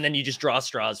 And then you just draw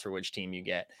straws for which team you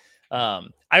get.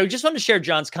 I just want to share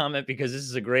John's comment because this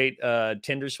is a great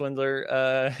Tinder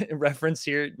swindler reference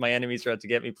here. My enemies are out to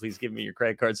get me. Please give me your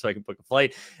credit card so I can book a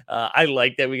flight. I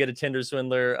like that we get a Tinder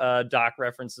swindler doc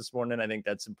reference this morning. I think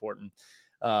that's important.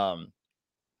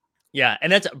 Yeah,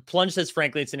 and that's Plunge says,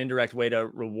 frankly, it's an indirect way to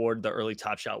reward the early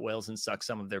Top Shot whales and suck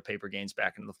some of their paper gains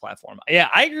back into the platform. Yeah,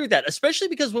 I agree with that, especially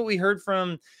because what we heard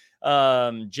from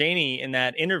Janie in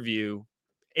that interview,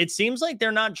 it seems like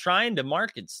they're not trying to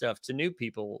market stuff to new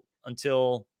people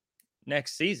until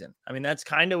next season. I mean, that's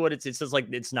kind of what it says.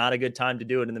 Like, it's not a good time to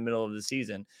do it in the middle of the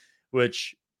season,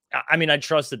 which, I mean, I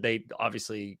trust that they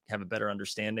obviously have a better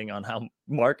understanding on how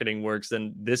marketing works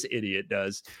than this idiot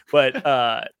does. But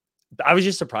I was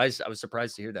just surprised. I was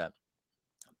surprised to hear that.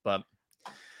 But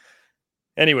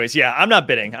anyways, yeah, I'm not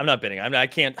bidding. I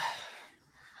can't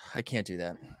do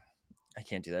that. I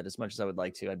can't do that as much as I would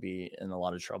like to. I'd be in a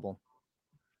lot of trouble.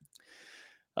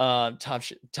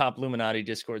 Top Illuminati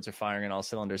discords are firing on all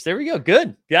cylinders. There we go.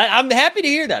 Good. Yeah, I'm happy to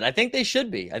hear that. I think they should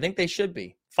be.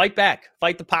 Fight back.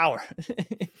 Fight the power.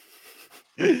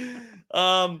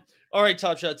 All right,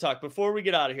 Top Shot Talk. Before we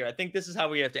get out of here, I think this is how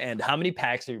we have to end. How many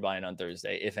packs are you buying on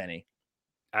Thursday, if any?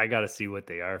 I got to see what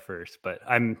they are first, but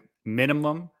I'm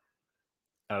minimum.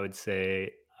 I would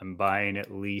say I'm buying at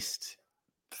least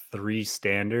 3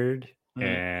 standard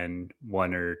and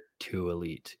 1 or 2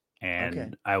 elite.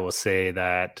 And I will say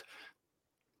that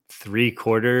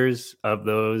 3/4 of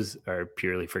those are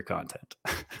purely for content.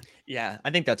 Yeah,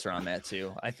 I think that's where I'm at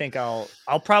too. I think I'll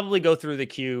probably go through the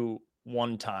queue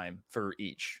one time for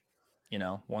each.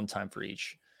 One time for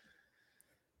each.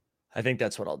 I think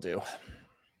that's what I'll do.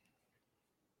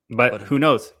 But who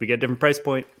knows? We get a different price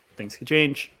point. Things could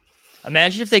change.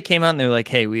 Imagine if they came out and they're like,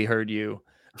 hey, we heard you.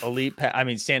 Elite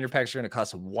standard packs are going to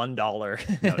cost $1.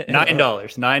 No,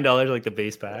 $9 like the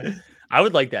base pack. I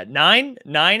would like that. 9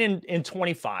 and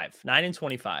 25. 9 and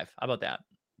 25. How about that?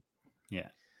 Yeah.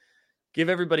 Give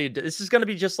everybody. This is going to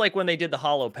be just like when they did the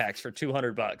hollow packs for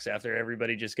 $200 after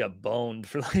everybody just got boned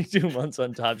for like 2 months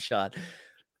on Top Shot.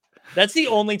 That's the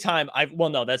only time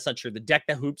no, that's not true. The Deck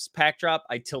the Hoops pack drop,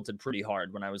 I tilted pretty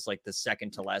hard when I was like the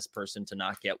second to last person to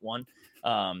not get one.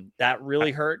 That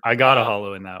really hurt. I got a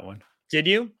hollow in that one. Did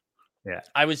you? Yeah.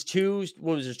 I was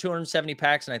 270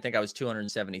 packs, and I think I was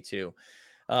 272.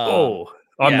 On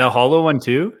the hollow one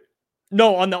too?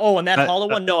 No, on that hollow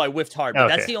one, no, I whiffed hard. But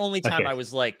that's the only time I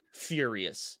was like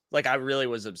furious. Like I really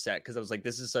was upset because I was like,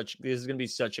 this is going to be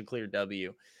such a clear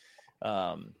W.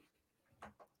 And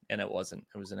it wasn't.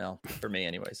 It was an L for me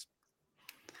anyways.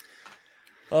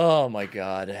 Oh my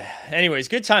God. Anyways,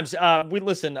 good times.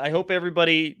 Listen, I hope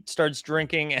everybody starts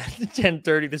drinking at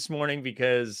 10:30 this morning,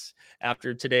 because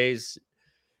after today's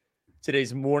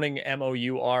morning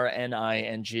MOURNING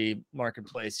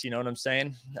marketplace, you know what I'm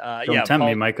saying? Don't tempt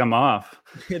me, might come off.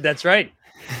 That's right.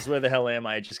 This is where the hell am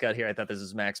I? I just got here. I thought this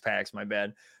was Max Packs. My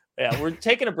bad. Yeah, we're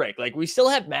taking a break. Like, we still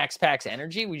have Max Packs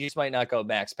energy. We just might not go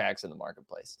Max Packs in the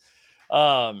marketplace.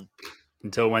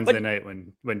 Until Wednesday night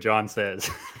when John says.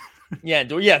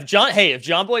 If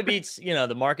John Boy Beats,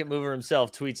 the market mover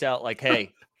himself, tweets out like,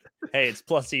 hey, it's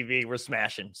plus EV. We're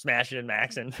smashing and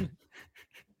maxing.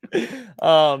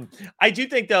 I do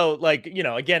think though, like,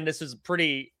 again, this is a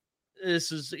pretty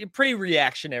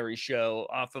reactionary show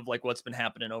off of like what's been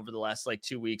happening over the last like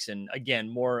 2 weeks. And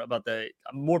again, I'm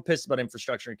more pissed about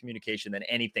infrastructure and communication than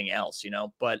anything else,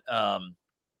 but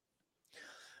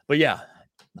yeah,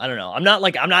 I don't know. I'm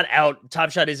not out. Top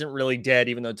Shot isn't really dead,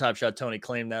 even though Top Shot Tony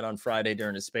claimed that on Friday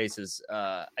during his spaces.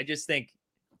 I just think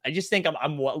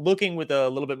I'm looking with a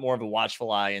little bit more of a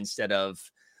watchful eye instead of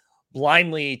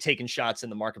blindly taking shots in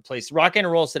the marketplace. Rock and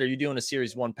Roll said, are you doing a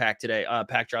series 1 pack today?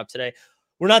 Pack drop today?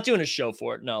 We're not doing a show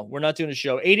for it. No, we're not doing a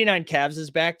show. 89 Cavs is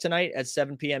back tonight at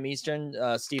 7 p.m. Eastern.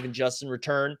 Steve and Justin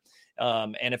return.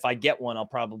 And if I get one, I'll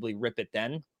probably rip it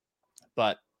then.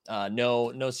 But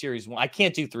no series 1. I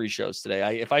can't do 3 shows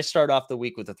today. If I start off the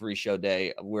week with a 3-show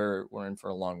day, we're in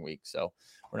for a long week. So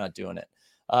we're not doing it.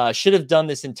 Should have done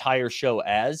this entire show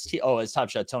as Top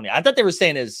Shot Tony. I thought they were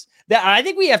saying as that. I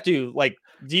think we have to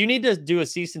do you need to do a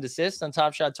cease and desist on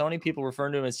Top Shot Tony? People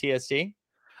referring to him as TST.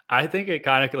 I think it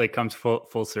kind of comes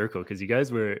full circle because you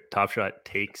guys were Top Shot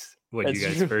Takes when you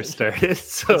guys first started.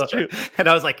 So, and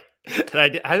I was like,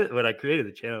 and when I created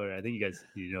the channel, I think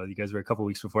you guys were a couple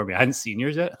weeks before me. I hadn't seen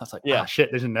yours yet. I was like, oh shit,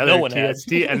 there's another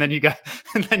TST. And then you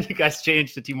guys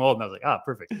changed to Team Old, and I was like,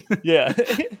 perfect. Yeah.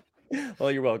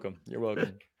 Well, you're welcome. You're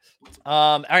welcome.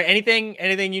 All right.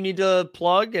 Anything you need to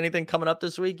plug? Anything coming up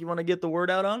this week you want to get the word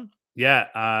out on?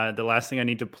 Yeah. The last thing I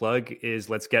need to plug is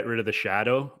let's get rid of the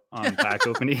shadow on pack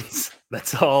openings.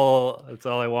 That's all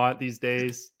I want these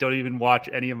days. Don't even watch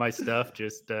any of my stuff.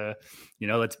 Just,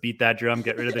 let's beat that drum,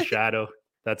 get rid of the shadow.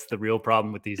 That's the real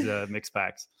problem with these mixed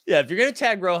packs. Yeah. If you're going to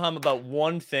tag Roham about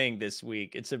one thing this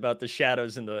week, it's about the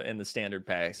shadows in the standard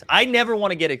packs. I never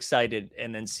want to get excited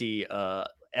and then see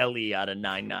LE out of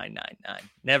 9999.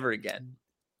 Never again.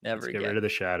 Never again. Get rid of the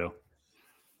shadow.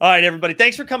 All right, everybody.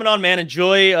 Thanks for coming on, man.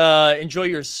 Enjoy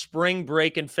your spring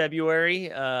break in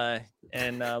February.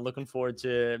 And looking forward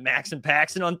to Max and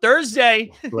Paxton on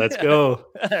Thursday. Let's go.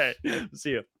 All right.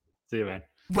 See you. See you, man.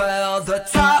 Well, the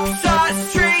Top Shot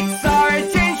streets are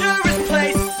a dangerous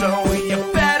place, so